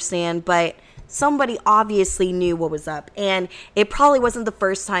don't understand, but somebody obviously knew what was up. And it probably wasn't the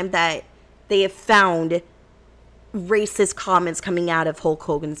first time that they have found racist comments coming out of Hulk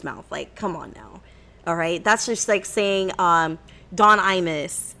Hogan's mouth. Like, come on now. All right? That's just like saying Don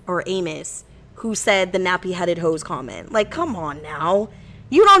Amos, who said the nappy-headed hose comment. Like, come on now.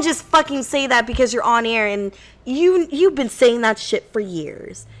 You don't just fucking say that because you're on air, and you've been saying that shit for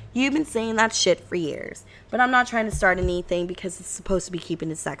years. You've been saying that shit for years. But I'm not trying to start anything because it's supposed to be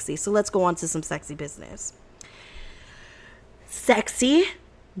keeping it sexy. So let's go on to some sexy business. Sexy,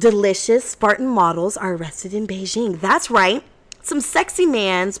 delicious Spartan models are arrested in Beijing. That's right. Some sexy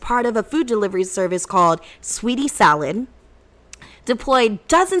mans, part of a food delivery service called Sweetie Salad, deployed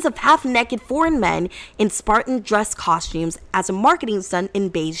dozens of half-naked foreign men in Spartan dress costumes as a marketing stunt in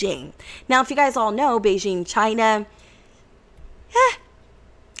Beijing. Now, if you guys all know, Beijing, China,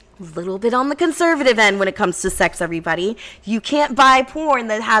 a little bit on the conservative end when it comes to sex, everybody. You can't buy porn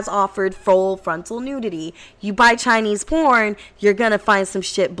that has offered full frontal nudity. You buy Chinese porn, you're gonna find some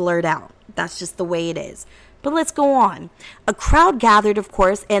shit blurred out. That's just the way it is. But let's go on. A crowd gathered, of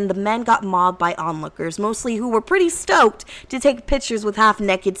course, and the men got mobbed by onlookers, mostly who were pretty stoked to take pictures with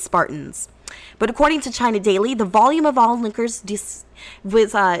half-naked Spartans. But according to China Daily, the volume of onlookers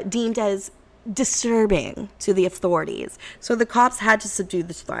was deemed as disturbing to the authorities, so the cops had to subdue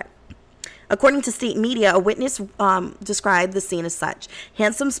the threat. According to state media, a witness described the scene as such.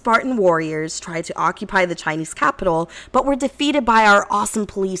 Handsome Spartan warriors tried to occupy the Chinese capital, but were defeated by our awesome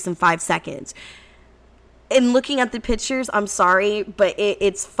police in 5 seconds. And looking at the pictures, I'm sorry, but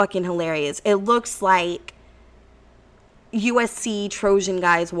it's fucking hilarious. It looks like USC Trojan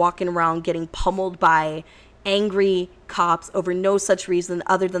guys walking around getting pummeled by angry cops over no such reason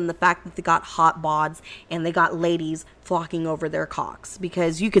other than the fact that they got hot bods and they got ladies flocking over their cocks,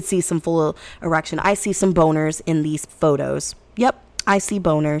 because you could see some full erection. I see some boners in these photos. Yep, I see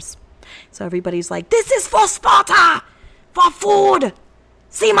boners. So everybody's like, this is for Sparta, for food,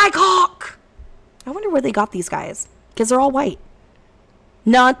 see my cock. I wonder where they got these guys, because they're all white.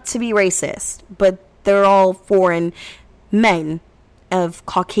 Not to be racist, but they're all foreign men of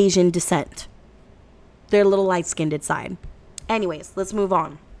Caucasian descent. They're a little light-skinned inside. Anyways, let's move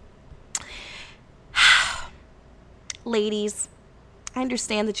on. Ladies, I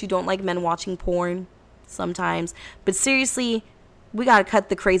understand that you don't like men watching porn sometimes, but seriously, we gotta cut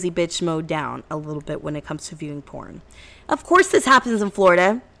the crazy bitch mode down a little bit when it comes to viewing porn. Of course, this happens in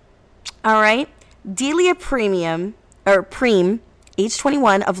Florida. All right. Delia Preem, age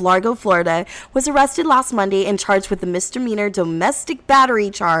 21, of Largo, Florida, was arrested last Monday and charged with a misdemeanor domestic battery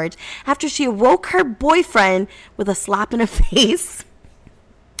charge after she awoke her boyfriend with a slap in the face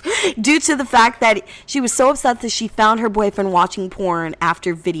due to the fact that she was so upset that she found her boyfriend watching porn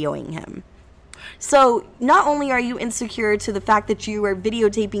after videoing him. So not only are you insecure to the fact that you are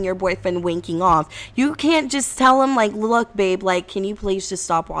videotaping your boyfriend wanking off, you can't just tell him, like, look, babe, like, can you please just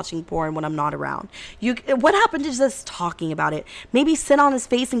stop watching porn when I'm not around? What happened to just talking about it? Maybe sit on his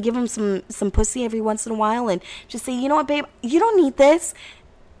face and give him some pussy every once in a while and just say, you know what, babe, you don't need this.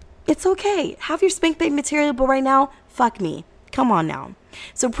 It's okay. Have your spank babe material, but right now, fuck me. Come on now.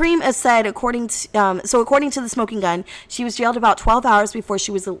 So Preem has said, according to the Smoking Gun, she was jailed about 12 hours before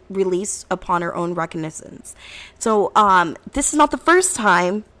she was released upon her own recognizance. So this is not the first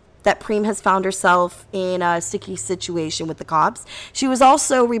time that Preem has found herself in a sticky situation with the cops. She was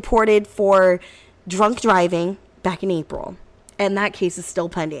also reported for drunk driving back in April. And that case is still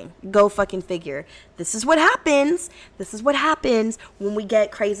pending. Go fucking figure. This is what happens. This is what happens when we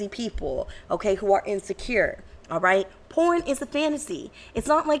get crazy people, okay, who are insecure. All right. Porn is a fantasy. It's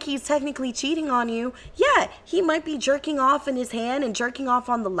not like he's technically cheating on you. Yeah, he might be jerking off in his hand and jerking off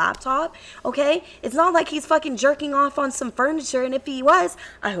on the laptop. Okay. It's not like he's fucking jerking off on some furniture. And if he was,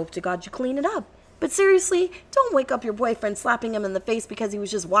 I hope to God you clean it up. But seriously, don't wake up your boyfriend slapping him in the face because he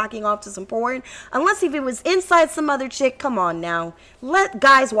was just walking off to some porn. Unless if it was inside some other chick, come on now. Let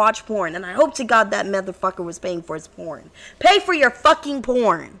guys watch porn. And I hope to God that motherfucker was paying for his porn. Pay for your fucking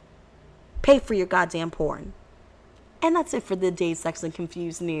porn. Pay for your goddamn porn. And that's it for the Dazed, Sexed, and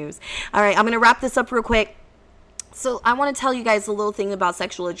Confused news. All right, I'm going to wrap this up real quick. So I want to tell you guys a little thing about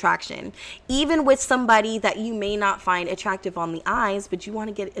sexual attraction. Even with somebody that you may not find attractive on the eyes, but you want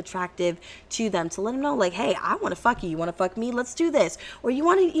to get attractive to them, to let them know, like, hey, I want to fuck you. You want to fuck me? Let's do this. Or you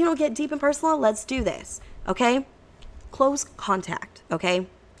want to, get deep and personal? Let's do this. Okay? Close contact. Okay?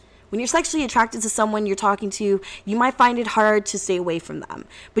 When you're sexually attracted to someone you're talking to, you might find it hard to stay away from them.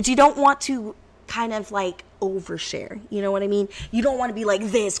 But you don't want to kind of like overshare, you know what I mean? You don't want to be like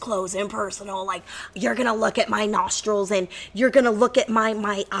this close and personal, like you're gonna look at my nostrils and you're gonna look at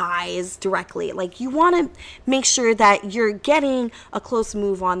my eyes directly. Like, you want to make sure that you're getting a close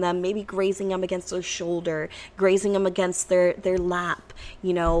move on them, maybe grazing them against their shoulder, grazing them against their lap,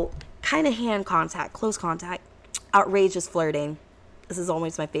 kind of hand contact, close contact. Outrageous flirting. This is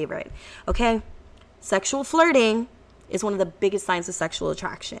always my favorite. Okay? Sexual flirting is one of the biggest signs of sexual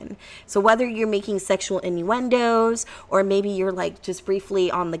attraction. So whether you're making sexual innuendos or maybe you're like just briefly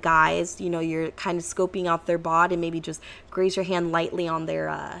on the guys, you're kind of scoping out their bod and maybe just graze your hand lightly on their,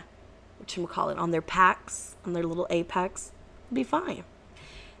 on their packs, on their little apex, it'll be fine.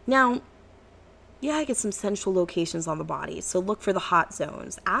 Now, yeah, I get some central locations on the body, so look for the hot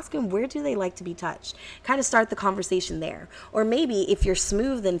zones. Ask them, where do they like to be touched? Kind of start the conversation there. Or maybe if you're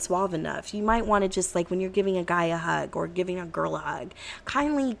smooth and suave enough, you might want to just, like, when you're giving a guy a hug or giving a girl a hug,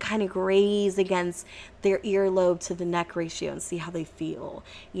 kindly kind of graze against their earlobe to the neck ratio and see how they feel.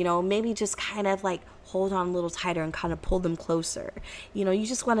 Maybe just kind of like hold on a little tighter and kind of pull them closer. You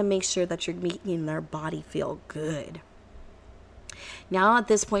just want to make sure that you're making their body feel good. Now, at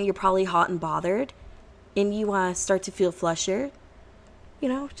this point, you're probably hot and bothered, and you start to feel flusher.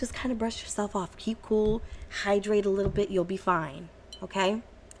 Just kind of brush yourself off. Keep cool. Hydrate a little bit. You'll be fine. Okay?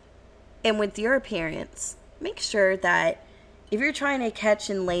 And with your appearance, make sure that if you're trying to catch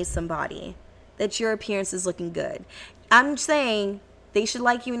and lay somebody, that your appearance is looking good. I'm saying they should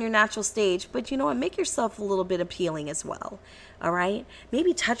like you in your natural stage, but you know what? Make yourself a little bit appealing as well. All right?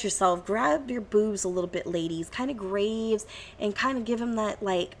 Maybe touch yourself. Grab your boobs a little bit, ladies. Kind of graze and kind of give them that,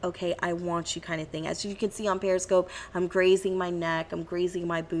 like, okay, I want you kind of thing. As you can see on Periscope, I'm grazing my neck. I'm grazing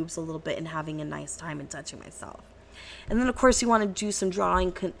my boobs a little bit and having a nice time and touching myself. And then, of course, you want to do some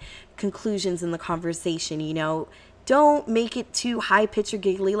drawing conclusions in the conversation, Don't make it too high-pitched or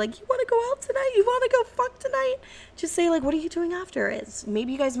giggly, like, you want to go out tonight? You want to go fuck tonight? Just say, like, what are you doing after?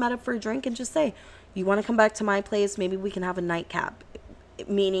 Maybe you guys met up for a drink and just say, you want to come back to my place? Maybe we can have a nightcap.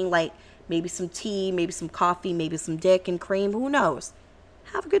 Meaning, like, maybe some tea, maybe some coffee, maybe some dick and cream. Who knows?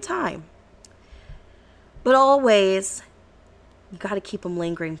 Have a good time. But always, you got to keep them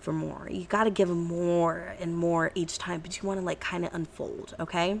lingering for more. You got to give them more and more each time. But you want to, like, kind of unfold,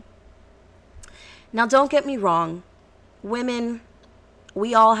 okay? Now, don't get me wrong. Women,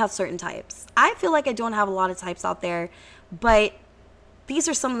 we all have certain types. I feel like I don't have a lot of types out there, but these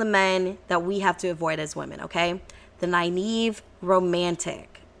are some of the men that we have to avoid as women, okay? the naive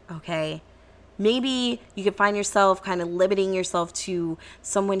romantic, okay? Maybe you could find yourself kind of limiting yourself to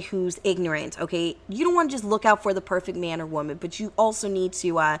someone who's ignorant, okay? You don't want to just look out for the perfect man or woman, but you also need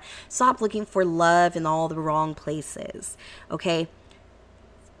to stop looking for love in all the wrong places, okay?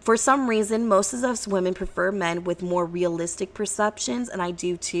 For some reason, most of us women prefer men with more realistic perceptions, and I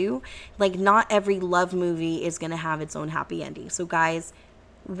do too. Like, not every love movie is going to have its own happy ending. So, guys,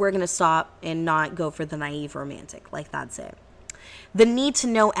 we're going to stop and not go for the naive romantic. Like, that's it. The need to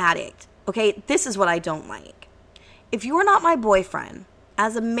know addict. Okay, this is what I don't like. If you are not my boyfriend,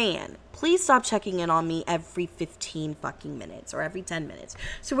 as a man, please stop checking in on me every 15 fucking minutes or every 10 minutes.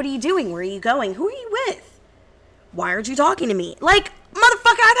 So what are you doing? Where are you going? Who are you with? Why aren't you talking to me? Like,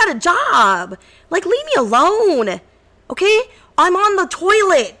 motherfucker, I got a job. Like, leave me alone. Okay? I'm on the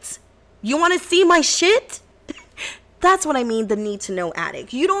toilet. You want to see my shit? That's what I mean, the need to know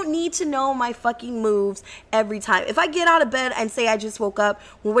addict. You don't need to know my fucking moves every time. If I get out of bed and say I just woke up,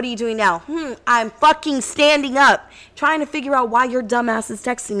 well, what are you doing now? I'm fucking standing up, trying to figure out why your dumbass is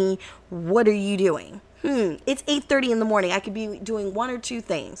texting me. What are you doing? It's 8:30 in the morning. I could be doing one or two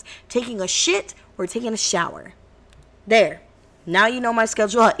things. Taking a shit or taking a shower. There. Now you know my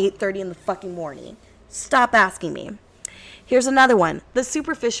schedule at 8:30 in the fucking morning. Stop asking me. Here's another one. The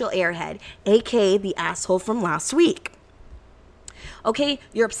superficial airhead, aka the asshole from last week. Okay,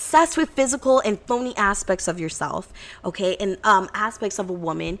 you're obsessed with physical and phony aspects of yourself, okay, and aspects of a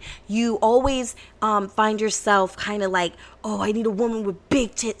woman. You always find yourself kind of like, oh, I need a woman with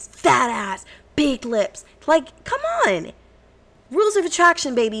big tits, fat ass, big lips. Like, come on. Rules of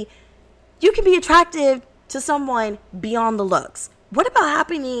attraction, baby. You can be attractive to someone beyond the looks. What about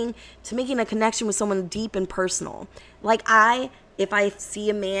happening to making a connection with someone deep and personal? Like, if I see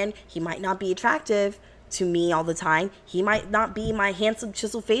a man, he might not be attractive to me all the time. He might not be my handsome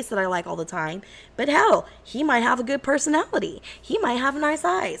chiseled face that I like all the time. But hell, he might have a good personality. He might have nice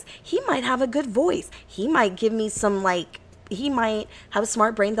eyes. He might have a good voice. He might give me some, he might have a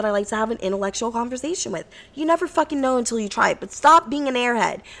smart brain that I like to have an intellectual conversation with. You never fucking know until you try it. But stop being an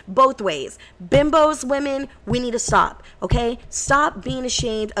airhead. Both ways. Bimbos, women, we need to stop. Okay? Stop being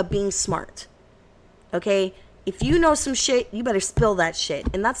ashamed of being smart. Okay? If you know some shit, you better spill that shit.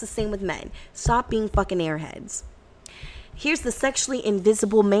 And that's the same with men. Stop being fucking airheads. Here's the sexually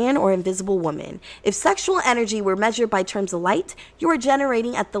invisible man or invisible woman. If sexual energy were measured by terms of light, you are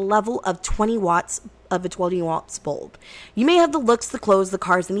generating at the level of 20 watts of a 20 watts bulb. You may have the looks, the clothes, the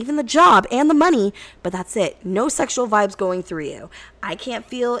cars, and even the job and the money, but that's it. No sexual vibes going through you. I can't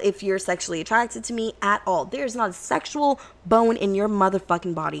feel if you're sexually attracted to me at all. There's not a sexual bone in your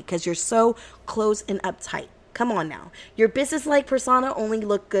motherfucking body because you're so close and uptight. Come on now. Your business-like persona only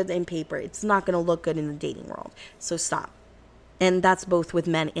look good in paper. It's not going to look good in the dating world. So stop. And that's both with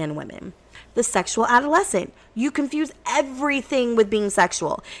men and women. The sexual adolescent. You confuse everything with being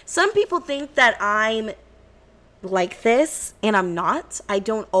sexual. Some people think that I'm like this, and I'm not. I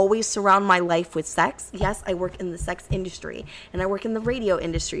don't always surround my life with sex. Yes, I work in the sex industry, and I work in the radio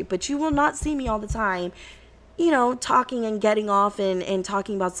industry, but you will not see me all the time, talking and getting off and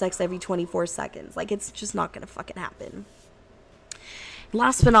talking about sex every 24 seconds. Like, it's just not going to fucking happen.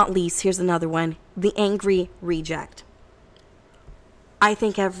 Last but not least, here's another one. The angry reject. I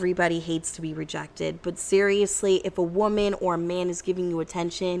think everybody hates to be rejected, but seriously, if a woman or a man is giving you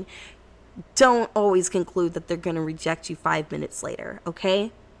attention, don't always conclude that they're going to reject you 5 minutes later,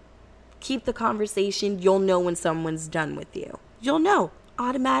 okay? Keep the conversation. You'll know when someone's done with you. You'll know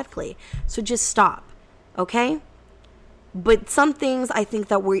automatically. So just stop, okay? But some things I think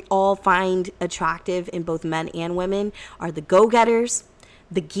that we all find attractive in both men and women are the go-getters,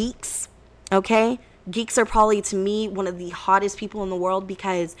 the geeks, okay? Geeks are probably, to me, one of the hottest people in the world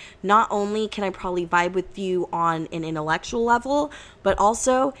because not only can I probably vibe with you on an intellectual level, but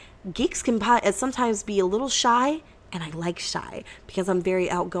also geeks can sometimes be a little shy, and I like shy because I'm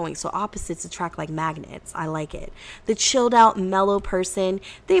very outgoing. So opposites attract like magnets. I like it. The chilled out, mellow person,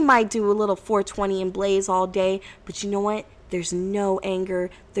 they might do a little 420 and blaze all day, but you know what? There's no anger.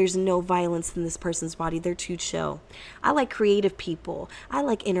 There's no violence in this person's body. They're too chill. I like creative people. I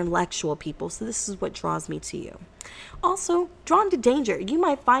like intellectual people. So this is what draws me to you. Also, drawn to danger. You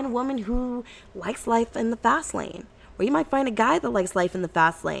might find a woman who likes life in the fast lane. Or you might find a guy that likes life in the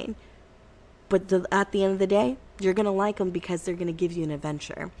fast lane. But at the end of the day, you're going to like them because they're going to give you an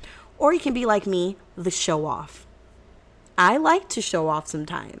adventure. Or you can be like me, the show off. I like to show off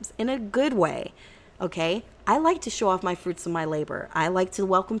sometimes in a good way. Okay? I like to show off my fruits of my labor. I like to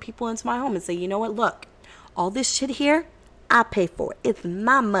welcome people into my home and say, you know what, look, all this shit here, I pay for it. It's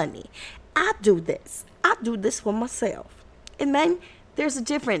my money. I do this. I do this for myself. And men, There's a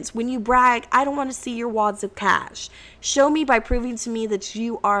difference. When you brag, I don't want to see your wads of cash. Show me by proving to me that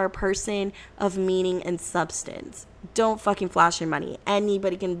you are a person of meaning and substance. Don't fucking flash your money.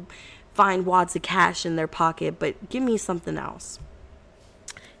 Anybody can find wads of cash in their pocket, but give me something else.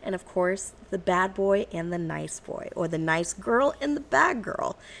 And of course, the bad boy and the nice boy, or the nice girl and the bad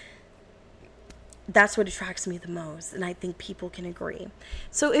girl. That's what attracts me the most, and I think people can agree.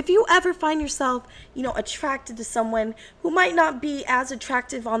 So if you ever find yourself, attracted to someone who might not be as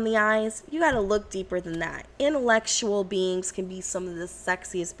attractive on the eyes, you got to look deeper than that. Intellectual beings can be some of the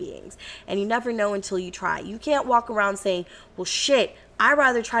sexiest beings, and you never know until you try. You can't walk around saying, well, shit, I'd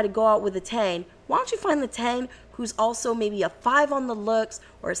rather try to go out with a 10. Why don't you find the 10 who's also maybe a 5 on the looks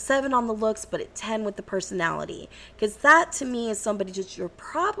or a 7 on the looks, but a 10 with the personality? Because that, to me, is somebody that you're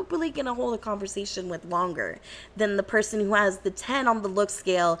probably going to hold a conversation with longer than the person who has the 10 on the look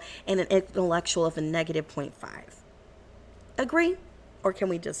scale and an intellectual of a negative 0.5. Agree? Or can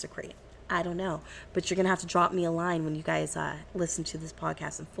we disagree? I don't know. But you're going to have to drop me a line when you guys listen to this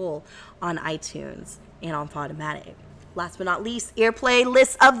podcast in full on iTunes and on Podomatic. Last but not least, Earplay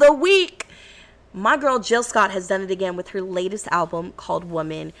List of the Week. My girl Jill Scott has done it again with her latest album called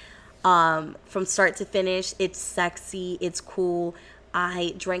Woman. From start to finish, it's sexy, it's cool.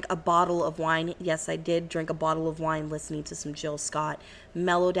 I drank a bottle of wine. Yes, I did drink a bottle of wine listening to some Jill Scott.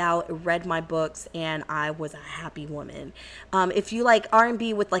 Mellowed out, read my books, and I was a happy woman. If you like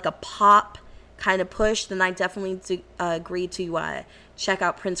R&B with like a pop kind of push, then I definitely agree to check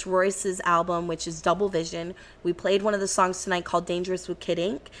out Prince Royce's album, which is Double Vision. We played one of the songs tonight called Dangerous with Kid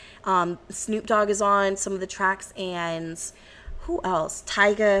Ink. Snoop Dogg is on some of the tracks, and who else?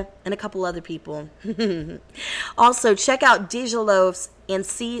 Tyga and a couple other people. Also, check out Deja Loaf's and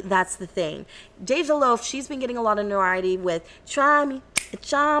See That's the Thing. Deja Loaf, she's been getting a lot of notoriety with Try Me,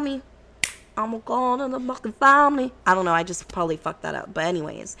 Try Me, I'm going to the fucking family. I don't know, I just probably fucked that up. But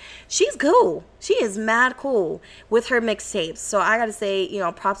anyways, she's cool. She is mad cool with her mixtapes. So I gotta say,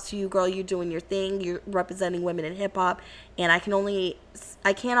 props to you, girl. You're doing your thing. You're representing women in hip hop. And I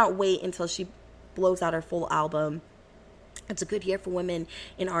cannot wait until she blows out her full album. It's a good year for women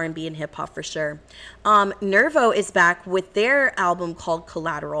in R&B and hip hop for sure. Nervo is back with their album called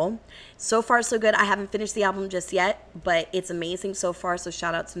Collateral. So far, so good. I haven't finished the album just yet, but it's amazing so far. So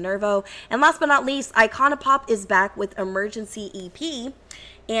shout out to Nervo. And last but not least, Iconopop is back with Emergency EP.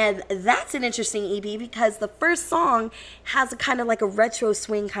 And that's an interesting EP because the first song has a kind of like a retro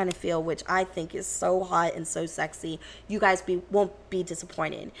swing kind of feel, which I think is so hot and so sexy. You guys won't be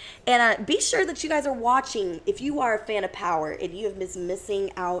disappointed. And be sure that you guys are watching. If you are a fan of Power and you have been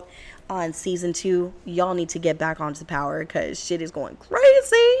missing out on season 2, y'all need to get back onto Power because shit is going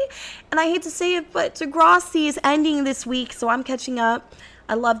crazy. And I hate to say it, but Degrassi is ending this week, so I'm catching up.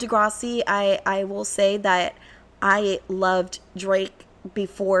 I love Degrassi. I will say that I loved Drake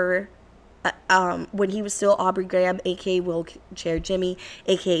before when he was still Aubrey Graham, aka Wheelchair Jimmy,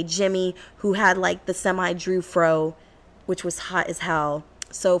 aka Jimmy, who had like the semi-Drew fro, which was hot as hell.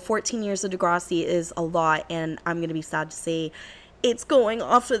 So 14 years of Degrassi is a lot, and I'm going to be sad to say it's going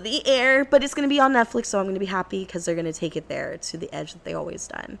off of the air, but it's going to be on Netflix, so I'm going to be happy because they're going to take it there to the edge that they always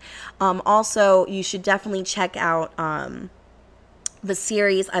done. Also, you should definitely check out the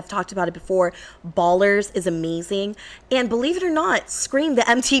series. I've talked about it before. Ballers is amazing. And believe it or not, Scream, the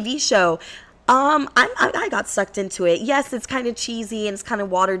MTV show, I got sucked into it. Yes, it's kind of cheesy and it's kind of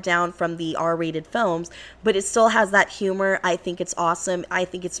watered down from the R-rated films, but it still has that humor. I think it's awesome. I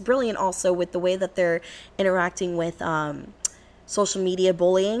think it's brilliant also with the way that they're interacting with social media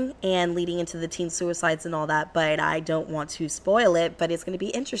bullying and leading into the teen suicides and all that, but I don't want to spoil it, but it's going to be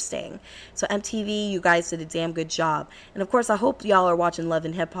interesting. So MTV, you guys did a damn good job. And of course, I hope y'all are watching Love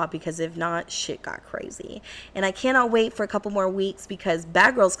and Hip Hop because if not, shit got crazy. And I cannot wait for a couple more weeks because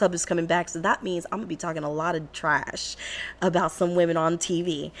Bad Girls Club is coming back, so that means I'm going to be talking a lot of trash about some women on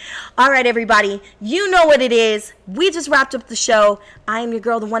TV. All right, everybody, you know what it is. We just wrapped up the show. I am your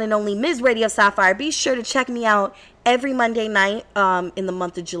girl, the one and only Ms. Radio Sapphire. Be sure to check me out every Monday night in the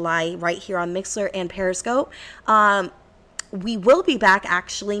month of July right here on Mixler and Periscope. We will be back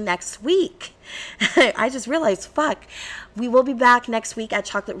actually next week. I just realized, we will be back next week at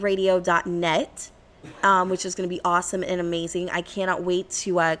chocolateradio.net, which is going to be awesome and amazing. I cannot wait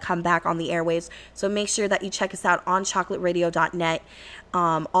to come back on the airwaves. So make sure that you check us out on chocolateradio.net.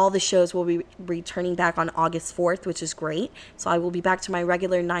 All the shows will be returning back on August 4th, which is great. So I will be back to my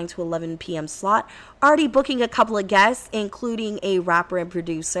regular 9 to 11 p.m. slot. Already booking a couple of guests, including a rapper and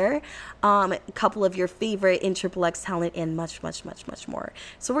producer, a couple of your favorite XXX talent, and much, much, much, much more.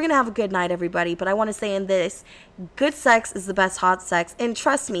 So we're going to have a good night, everybody. But I want to say in this, good sex is the best hot sex. And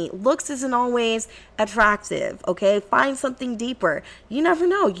trust me, looks isn't always attractive, okay? Find something deeper. You never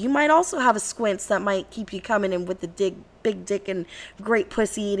know. You might also have a squints that might keep you coming in with the big dick and great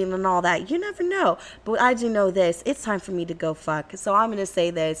pussy eating and all that. You never know. But I do know this. It's time for me to go fuck. So I'm going to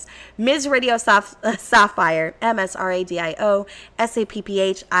say this. Ms. Radio Sapphire, MSRADIO,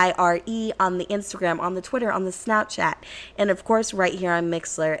 SAPPHIRE on the Instagram, on the Twitter, on the Snapchat, and of course right here on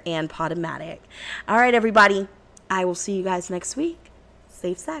Mixler and Podomatic. All right, everybody. I will see you guys next week.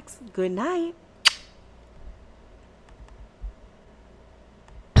 Safe sex. Good night.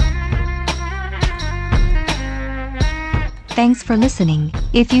 Thanks for listening.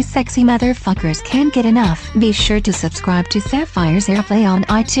 If you sexy motherfuckers can't get enough, be sure to subscribe to Sapphire's Airplay on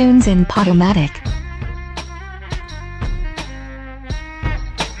iTunes and Podomatic.